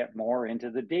to get more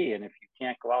into the D. And if you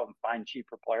can't go out and find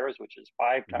cheaper players, which is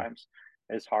 5 times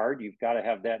as hard, you've got to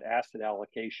have that asset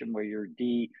allocation where your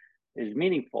D is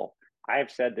meaningful.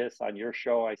 I've said this on your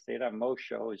show. I say it on most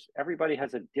shows. Everybody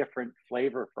has a different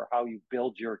flavor for how you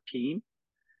build your team.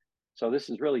 So this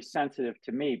is really sensitive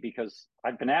to me because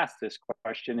I've been asked this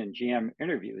question in GM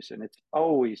interviews, and it's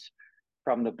always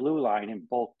from the blue line in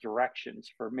both directions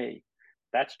for me.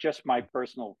 That's just my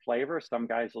personal flavor. Some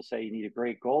guys will say you need a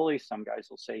great goalie. Some guys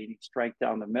will say you need strength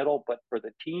down the middle. But for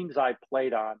the teams I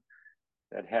played on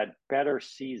that had better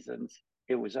seasons,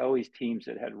 it was always teams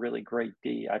that had really great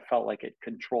D. I felt like it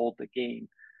controlled the game.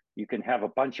 You can have a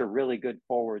bunch of really good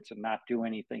forwards and not do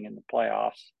anything in the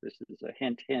playoffs. This is a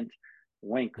hint,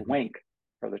 wink, wink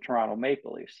for the Toronto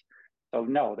Maple Leafs. So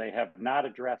no, they have not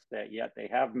addressed that yet. They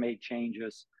have made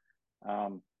changes.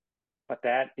 But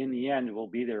that in the end will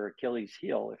be their Achilles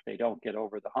heel if they don't get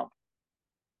over the hump.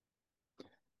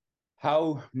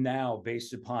 How now,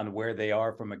 based upon where they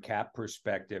are from a cap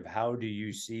perspective, how do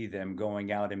you see them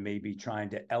going out and maybe trying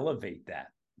to elevate that?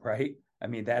 Right?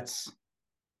 That's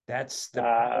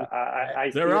the.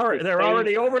 They're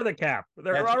already over the cap.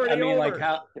 They're already over. Like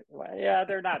how? Yeah,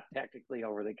 they're not technically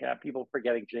over the cap. People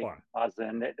forgetting Jake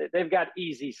Muzzin. They've got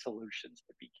easy solutions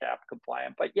to be cap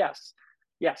compliant. But yes,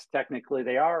 technically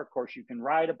they are. Of course, you can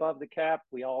ride above the cap.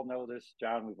 We all know this,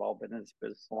 John. We've all been in this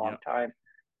business a long time.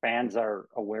 Fans are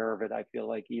aware of it, I feel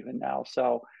like, even now.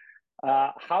 So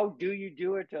how do you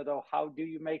do it, though? How do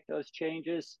you make those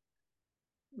changes?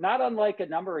 Not unlike a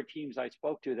number of teams I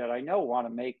spoke to that I know want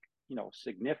to make,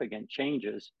 significant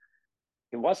changes.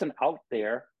 It wasn't out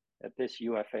there at this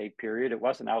UFA period. It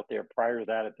wasn't out there prior to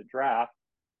that at the draft.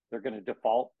 They're going to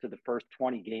default to the first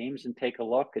 20 games and take a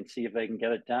look and see if they can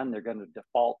get it done. They're going to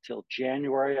default till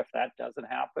January if that doesn't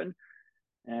happen.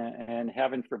 And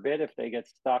heaven forbid, if they get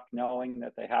stuck knowing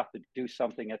that they have to do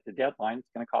something at the deadline, it's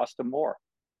going to cost them more.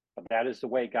 But that is the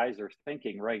way guys are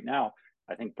thinking right now.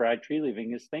 I think Brad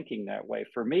Treliving is thinking that way.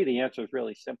 For me, the answer is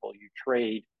really simple. You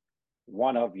trade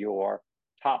one of your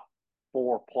top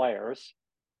 4 players,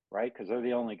 right? Because they're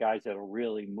the only guys that will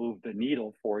really move the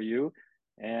needle for you.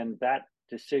 And that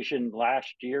decision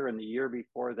last year and the year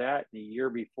before that, and the year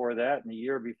before that, and the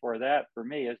year before that, for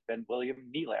me, has been William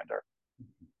Nylander.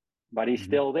 But he's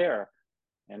still there.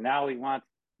 And now he wants,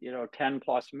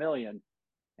 $10+ million.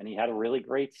 and he had a really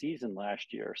great season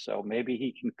last year. So maybe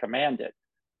he can command it.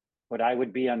 But I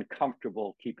would be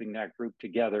uncomfortable keeping that group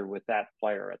together with that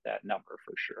player at that number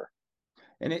for sure.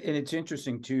 And it's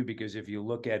interesting too, because if you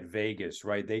look at Vegas,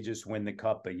 right, they just win the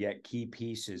cup, but yet key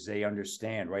pieces, they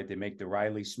understand, right? They make the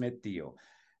Riley Smith deal.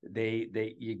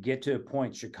 You get to a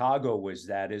point, Chicago was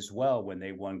that as well when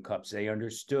they won cups. They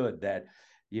understood that,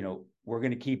 we're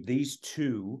going to keep these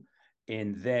two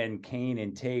and then Kane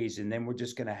and Tays, and then we're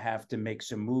just going to have to make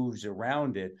some moves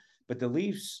around it. But the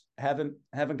Leafs haven't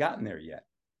gotten there yet.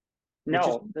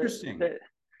 No,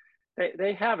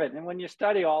 they haven't. And when you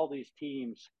study all these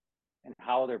teams and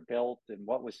how they're built and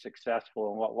what was successful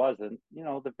and what wasn't,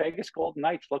 the Vegas Golden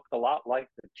Knights looked a lot like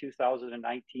the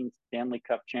 2019 Stanley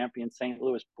Cup champion St.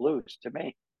 Louis Blues to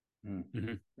me.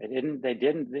 Mm-hmm. They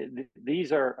didn't.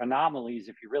 These are anomalies.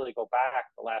 If you really go back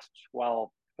the last 12,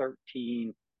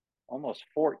 13, almost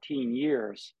 14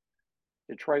 years,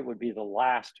 Detroit would be the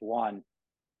last one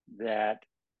that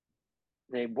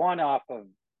they won off of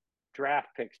draft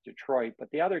picks, Detroit, but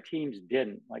the other teams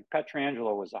didn't. Like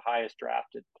Pietrangelo was the highest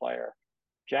drafted player.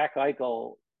 Jack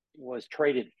Eichel was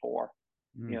traded for.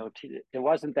 It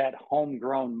wasn't that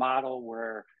homegrown model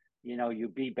where,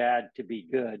 you be bad to be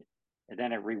good, and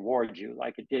then it rewards you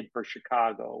like it did for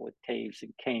Chicago with Taves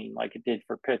and Kane, like it did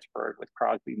for Pittsburgh with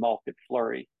Crosby, Malkin,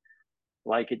 Fleury,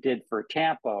 like it did for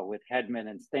Tampa with Hedman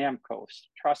and Stamkos.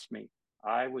 Trust me,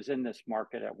 I was in this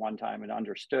market at one time and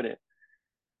understood it.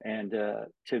 And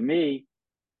to me,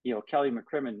 Kelly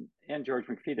McCrimmon and George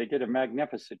McPhee, they did a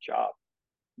magnificent job.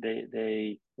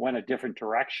 They went a different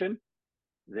direction.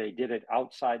 They did it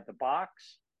outside the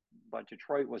box. But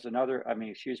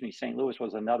St. Louis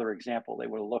was another example they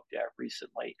would have looked at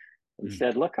recently and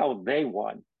said, look how they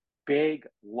won. Big,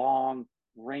 long,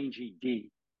 rangy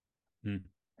D. And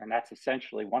that's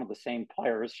essentially one of the same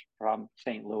players from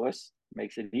St. Louis.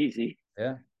 Makes it easy.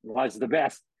 Yeah. Was the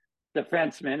best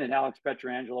defenseman and Alex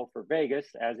Pietrangelo for Vegas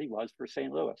as he was for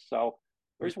St. Louis. So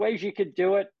there's ways you could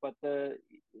do it, but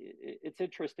it's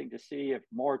interesting to see if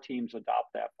more teams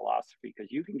adopt that philosophy,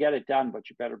 because you can get it done, but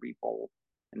you better be bold.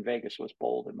 And Vegas was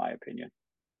bold, in my opinion.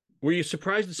 Were you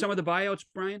surprised at some of the buyouts,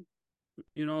 Brian?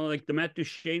 Like the Matt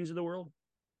Duchene's of the world?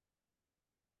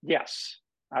 Yes,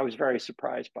 I was very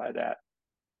surprised by that.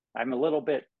 I'm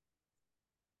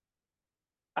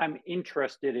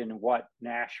interested in what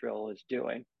Nashville is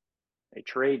doing. They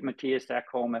trade Matthias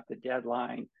Ekholm at the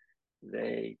deadline.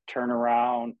 They turn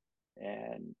around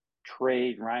and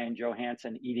trade Ryan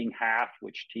Johansson eating half,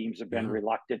 which teams have been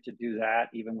reluctant to do that,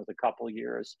 even with a couple of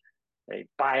years. They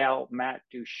buy out Matt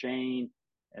Duchene,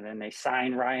 and then they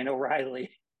sign Ryan O'Reilly.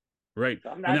 Right. So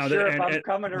I'm not sure if I'm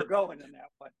coming or going in that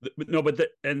one.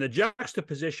 The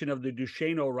juxtaposition of the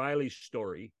Duchene O'Reilly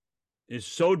story is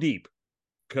so deep,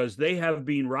 because they have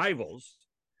been rivals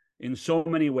in so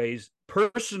many ways,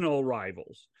 personal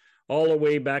rivals, all the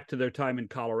way back to their time in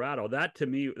Colorado. That to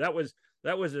me, that was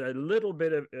a little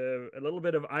bit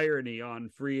of irony on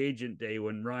free agent day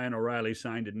when Ryan O'Reilly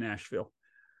signed in Nashville.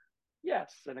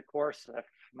 Yes, and of course, if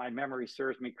my memory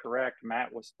serves me correct,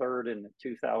 Matt was third in the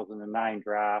 2009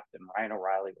 draft, and Ryan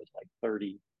O'Reilly was like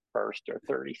 31st or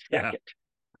 32nd. Yeah.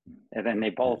 And then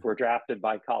they both were drafted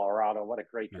by Colorado. What a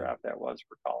great draft that was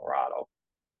for Colorado.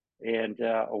 And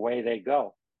away they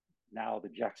go. Now the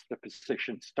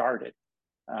juxtaposition started.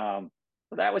 So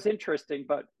that was interesting.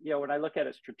 But, when I look at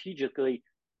it strategically,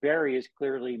 Barry is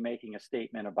clearly making a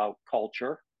statement about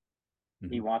culture.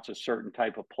 Mm-hmm. He wants a certain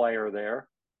type of player there.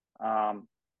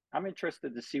 I'm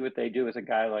interested to see what they do with a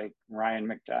guy like Ryan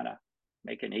McDonough,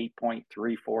 making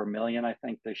 $8.34 million, I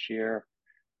think, this year.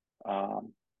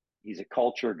 He's a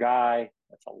culture guy.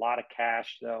 That's a lot of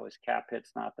cash, though. His cap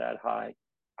hit's not that high.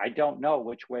 I don't know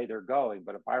which way they're going,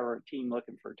 but if I were a team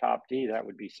looking for top D, that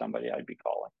would be somebody I'd be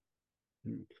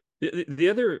calling. The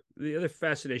other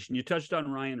fascination, you touched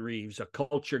on Ryan Reeves, a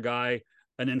culture guy,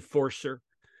 an enforcer.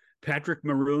 Patrick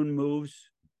Maroon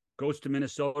goes to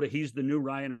Minnesota. He's the new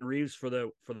Ryan Reeves for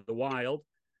the Wild.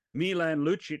 Milan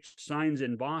Lucic signs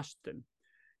in Boston.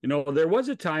 There was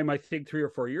a time, I think 3 or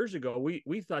 4 years ago,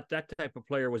 we thought that type of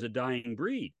player was a dying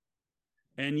breed.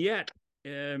 And yet,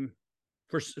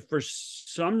 for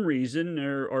some reason,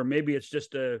 or maybe it's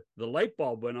just the light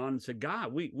bulb went on and said,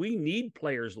 God, we need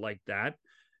players like that.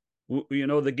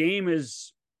 The game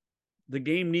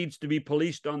needs to be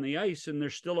policed on the ice, and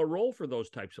there's still a role for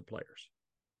those types of players.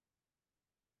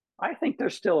 I think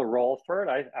there's still a role for it.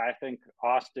 I think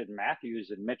Austin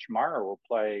Matthews and Mitch Marner will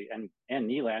play, and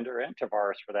Nylander and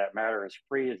Tavares, for that matter, as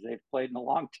free as they've played in a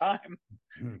long time.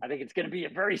 I think it's going to be a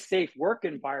very safe work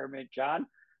environment, John.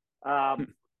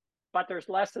 But there's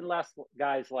less and less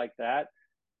guys like that.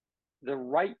 The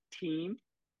right team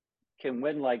can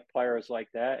win like players like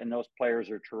that, and those players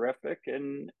are terrific.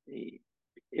 And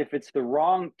if it's the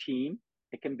wrong team,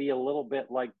 it can be a little bit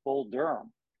like Bull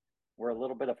Durham, where a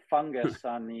little bit of fungus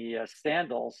on the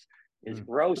sandals is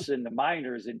gross in the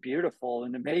minors and beautiful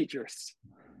in the majors.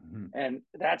 And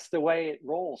that's the way it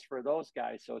rolls for those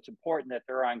guys. So it's important that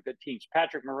they're on good teams.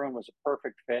 Patrick Maroon was a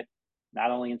perfect fit, not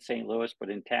only in St. Louis, but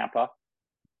in Tampa.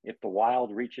 If the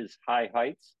Wild reaches high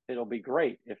heights, it'll be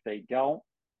great. If they don't,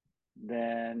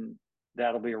 then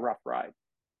that'll be a rough ride.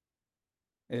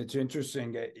 It's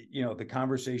interesting, the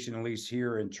conversation, at least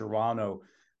here in Toronto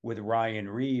with Ryan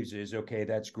Reeves, is okay,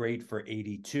 that's great for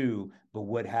 82, but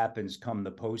what happens come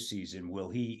the postseason? Will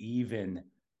he even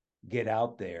get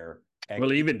out there?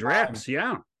 Will he even dress?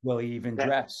 Yeah. Will he even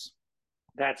dress?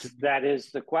 That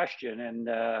is the question. And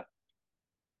I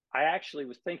actually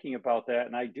was thinking about that,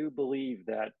 and I do believe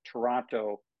that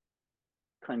Toronto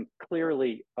can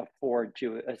clearly afford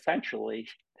to, essentially,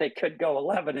 they could go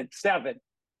 11-7.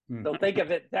 So think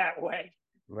of it that way.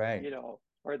 Right.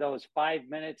 For those 5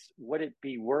 minutes, would it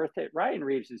be worth it? Ryan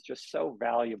Reeves is just so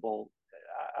valuable.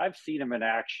 I've seen him in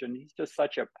action. He's just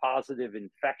such a positive,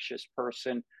 infectious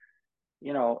person.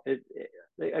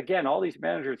 Again, all these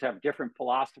managers have different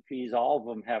philosophies. All of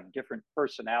them have different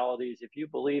personalities. If you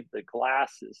believe the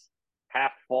glass is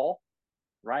half full,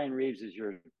 Ryan Reeves is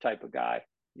your type of guy.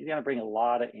 He's going to bring a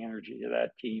lot of energy to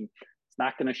that team. It's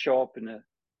not going to show up in the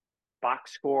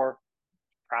box score.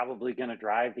 Probably going to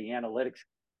drive the analytics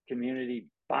community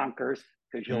bonkers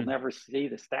because you'll never see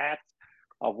the stats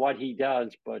of what he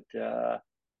does. But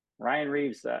Ryan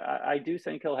Reeves, I do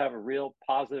think he'll have a real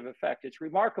positive effect. It's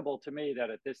remarkable to me that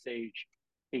at this age,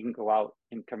 he can go out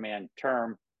and command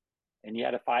term. And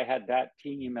yet, if I had that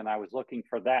team and I was looking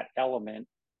for that element,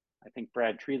 I think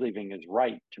Brad Treliving is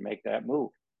right to make that move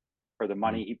for the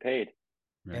money he paid.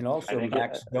 Right. And also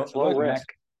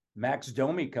Max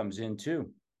Domi comes in too,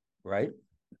 right?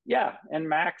 Yeah, and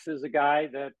Max is a guy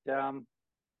that,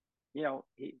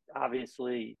 he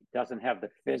obviously doesn't have the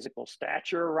physical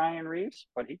stature of Ryan Reeves,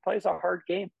 but he plays a hard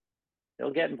game.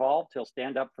 He'll get involved. He'll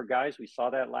stand up for guys. We saw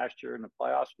that last year in the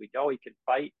playoffs. We know he can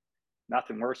fight.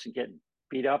 Nothing worse than getting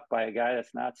beat up by a guy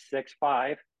that's not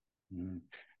 6'5".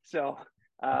 So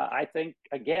I think,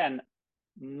 again,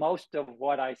 most of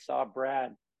what I saw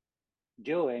Brad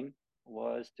doing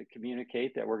was to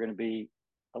communicate that we're going to be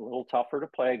a little tougher to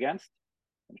play against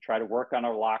and try to work on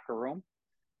our locker room.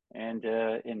 And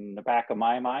in the back of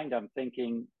my mind, I'm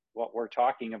thinking what we're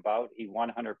talking about, he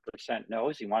 100%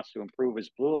 knows. He wants to improve his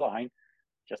blue line,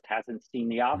 just hasn't seen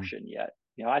the option yet.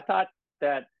 I thought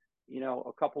that,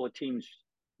 a couple of teams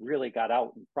really got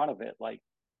out in front of it, like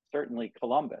certainly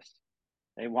Columbus.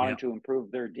 They wanted to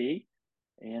improve their D,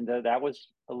 and that was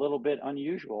a little bit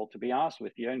unusual, to be honest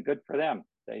with you, and good for them.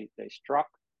 They struck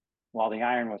while the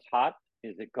iron was hot.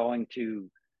 Is it going to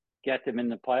get them in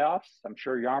the playoffs? I'm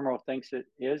sure Yarmo thinks it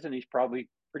is, and he's probably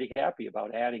pretty happy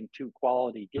about adding 2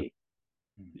 quality D.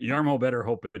 Yarmo better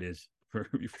hope it is for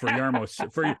Yarmo's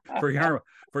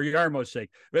for Yarmo's sake.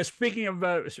 But speaking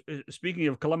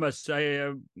of Columbus,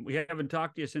 we haven't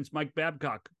talked to you since Mike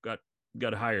Babcock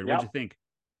got hired. What'd you think?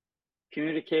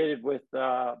 Communicated with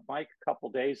Mike a couple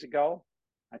days ago.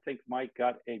 I think Mike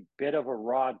got a bit of a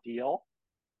raw deal.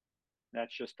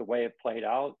 That's just the way it played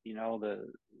out.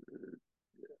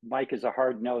 Mike is a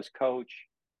hard-nosed coach.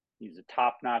 He's a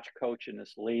top-notch coach in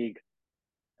this league.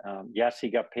 Yes, he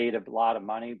got paid a lot of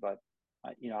money, but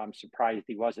I'm surprised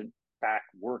he wasn't back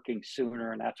working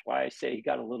sooner, and that's why I say he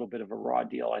got a little bit of a raw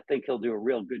deal. I think he'll do a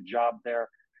real good job there.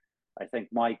 I think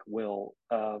Mike will.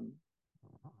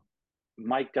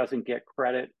 Mike doesn't get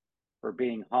credit for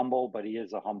being humble, but he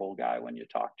is a humble guy when you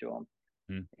talk to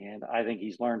him. And I think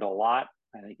he's learned a lot.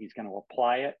 I think he's going to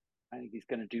apply it. I think he's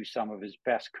going to do some of his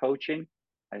best coaching.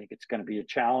 I think it's going to be a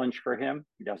challenge for him.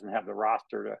 He doesn't have the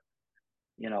roster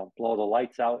to, blow the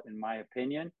lights out, in my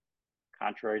opinion,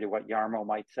 contrary to what Yarmo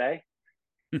might say.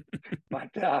 But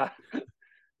they're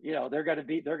going to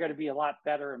be a lot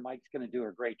better, and Mike's going to do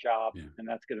a great job, and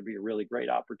that's going to be a really great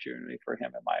opportunity for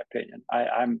him, in my opinion.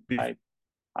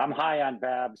 I'm high on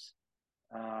Babs.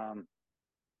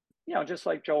 Just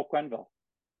like Joel Quenneville.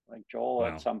 Like Joel,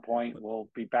 at some point, will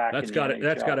be back. That's got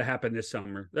to happen this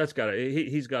summer.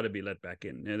 He's got to be let back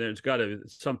in.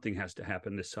 Something has to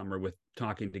happen this summer with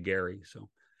talking to Gary. So,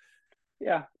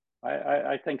 yeah,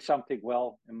 I think something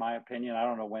will, in my opinion. I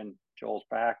don't know when Joel's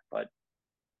back, but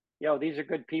these are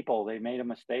good people. They made a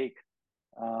mistake.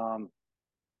 I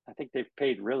think they've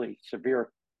paid really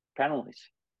severe penalties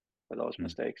for those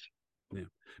mistakes. Yeah.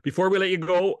 Before we let you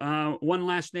go, one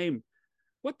last name.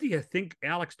 What do you think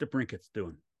Alex DeBrincat's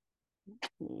doing?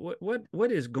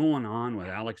 What is going on with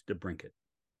Alex DeBrincat?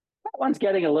 That one's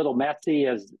getting a little messy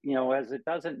as it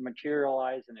doesn't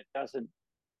materialize and it doesn't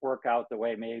work out the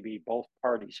way maybe both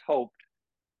parties hoped.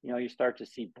 You start to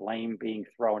see blame being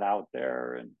thrown out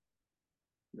there, and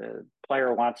the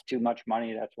player wants too much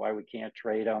money. That's why we can't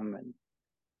trade him, and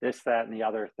this, that, and the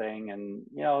other thing. And,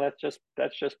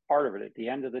 that's just part of it. At the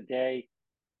end of the day,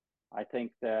 I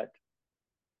think that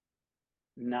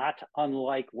not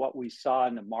unlike what we saw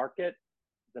in the market,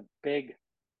 the big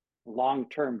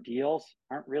long-term deals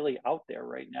aren't really out there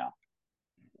right now.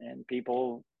 And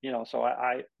people, so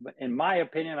I in my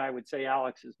opinion, I would say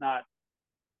Alex is not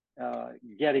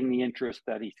getting the interest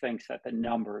that he thinks at the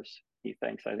numbers he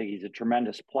thinks. I think he's a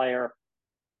tremendous player.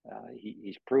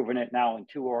 He's proven it now in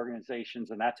 2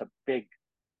 organizations, and that's a big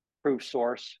proof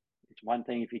source. It's one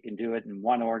thing if you can do it in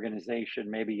one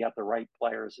organization, maybe you got the right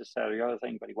players, this, that, or the other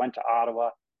thing, but he went to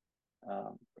Ottawa,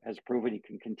 has proven he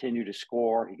can continue to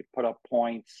score, he can put up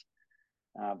points.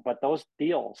 But those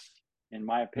deals, in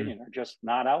my opinion, are just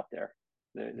not out there.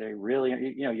 They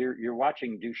really, you're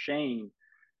watching Duchesne,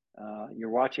 you're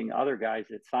watching other guys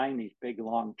that sign these big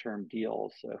long-term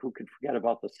deals. Who could forget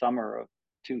about the summer of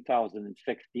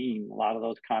 2016? A lot of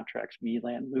those contracts,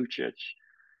 Milan Lucic,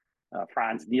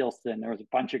 Franz Nielsen, there was a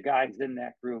bunch of guys in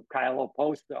that group, Kyle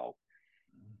Oposto.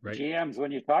 Right. GMs,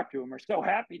 when you talk to them, are so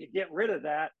happy to get rid of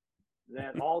that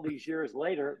all these years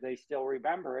later, they still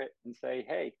remember it and say,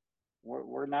 hey,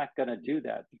 we're not going to do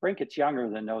that. Brinket's younger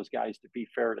than those guys, to be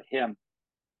fair to him.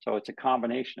 So it's a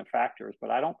combination of factors, but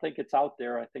I don't think it's out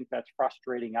there. I think that's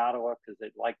frustrating Ottawa because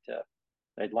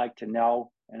they'd like to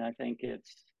know. And I think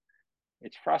it's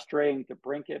frustrating to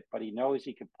Brinket, but he knows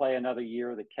he can play another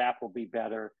year. The cap will be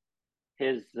better.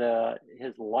 His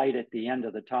light at the end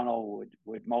of the tunnel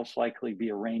would most likely be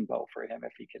a rainbow for him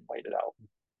if he can wait it out.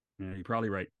 Yeah, you're probably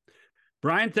right.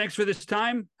 Brian, thanks for this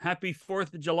time. Happy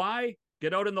 4th of July.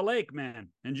 Get out in the lake, man.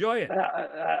 Enjoy it.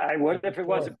 I would if it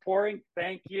wasn't pouring.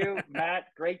 Thank you, Matt.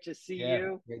 Great to see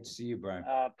you. Great to see you, Brian.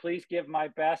 Please give my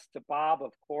best to Bob.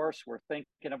 Of course, we're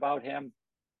thinking about him.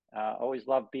 Always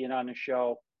love being on the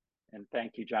show. And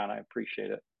thank you, John. I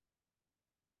appreciate it.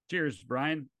 Cheers,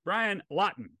 Brian. Brian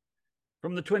Lawton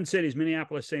from the Twin Cities,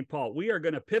 Minneapolis, St. Paul. We are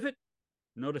going to pivot.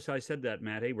 Notice I said that,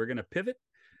 Matt. Hey, we're going to pivot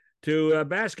to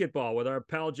basketball with our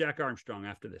pal Jack Armstrong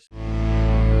after this.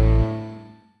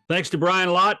 Thanks to Brian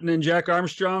Lawton and Jack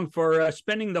Armstrong for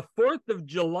spending the 4th of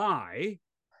July.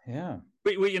 Yeah.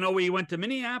 We went to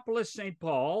Minneapolis, St.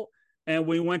 Paul, and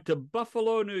we went to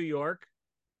Buffalo, New York.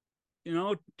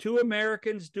 2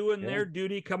 Americans doing their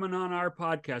duty coming on our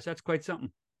podcast. That's quite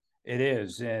something. It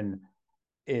is. And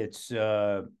it's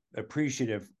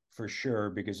appreciative for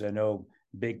sure, because I know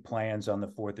big plans on the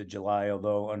 4th of July,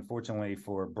 although unfortunately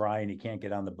for Brian, he can't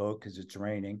get on the boat because it's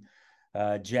raining.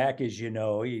 Jack, as you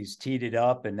know, he's teed it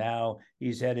up, and now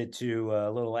he's headed to a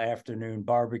little afternoon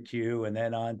barbecue and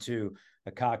then on to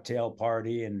a cocktail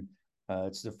party. And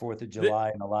it's the 4th of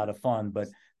July and a lot of fun. But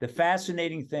the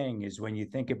fascinating thing is when you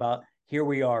think about, here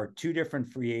we are, 2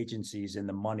 different free agencies and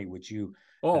the money, which you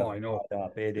I know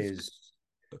up. It is.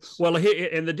 Well,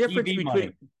 and the difference TV between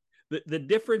money. The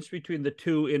difference between the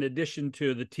 2, in addition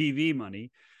to the TV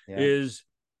money, is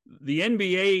the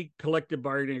NBA collective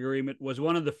bargaining agreement was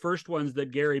one of the first ones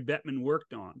that Gary Bettman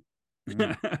worked on.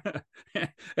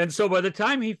 And so by the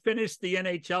time he finished the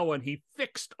NHL one, he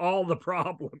fixed all the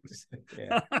problems.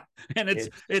 And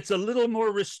it's a little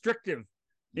more restrictive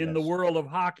in the world of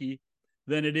hockey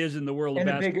than it is in the world of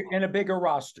basketball. And a bigger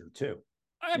roster too.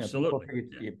 Absolutely.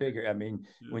 Bigger. I mean,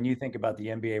 when you think about the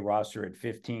NBA roster at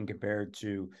 15 compared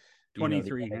to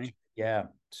 23, right? Yeah.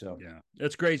 So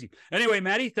that's crazy. Anyway,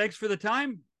 Matty, thanks for the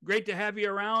time. Great to have you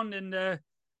around, and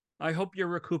I hope you're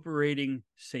recuperating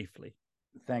safely.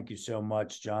 Thank you so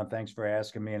much, John. Thanks for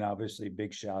asking me, and obviously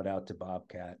big shout out to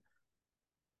Bobcat.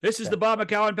 This is the Bob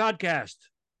McCown Podcast.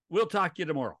 We'll talk to you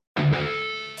tomorrow.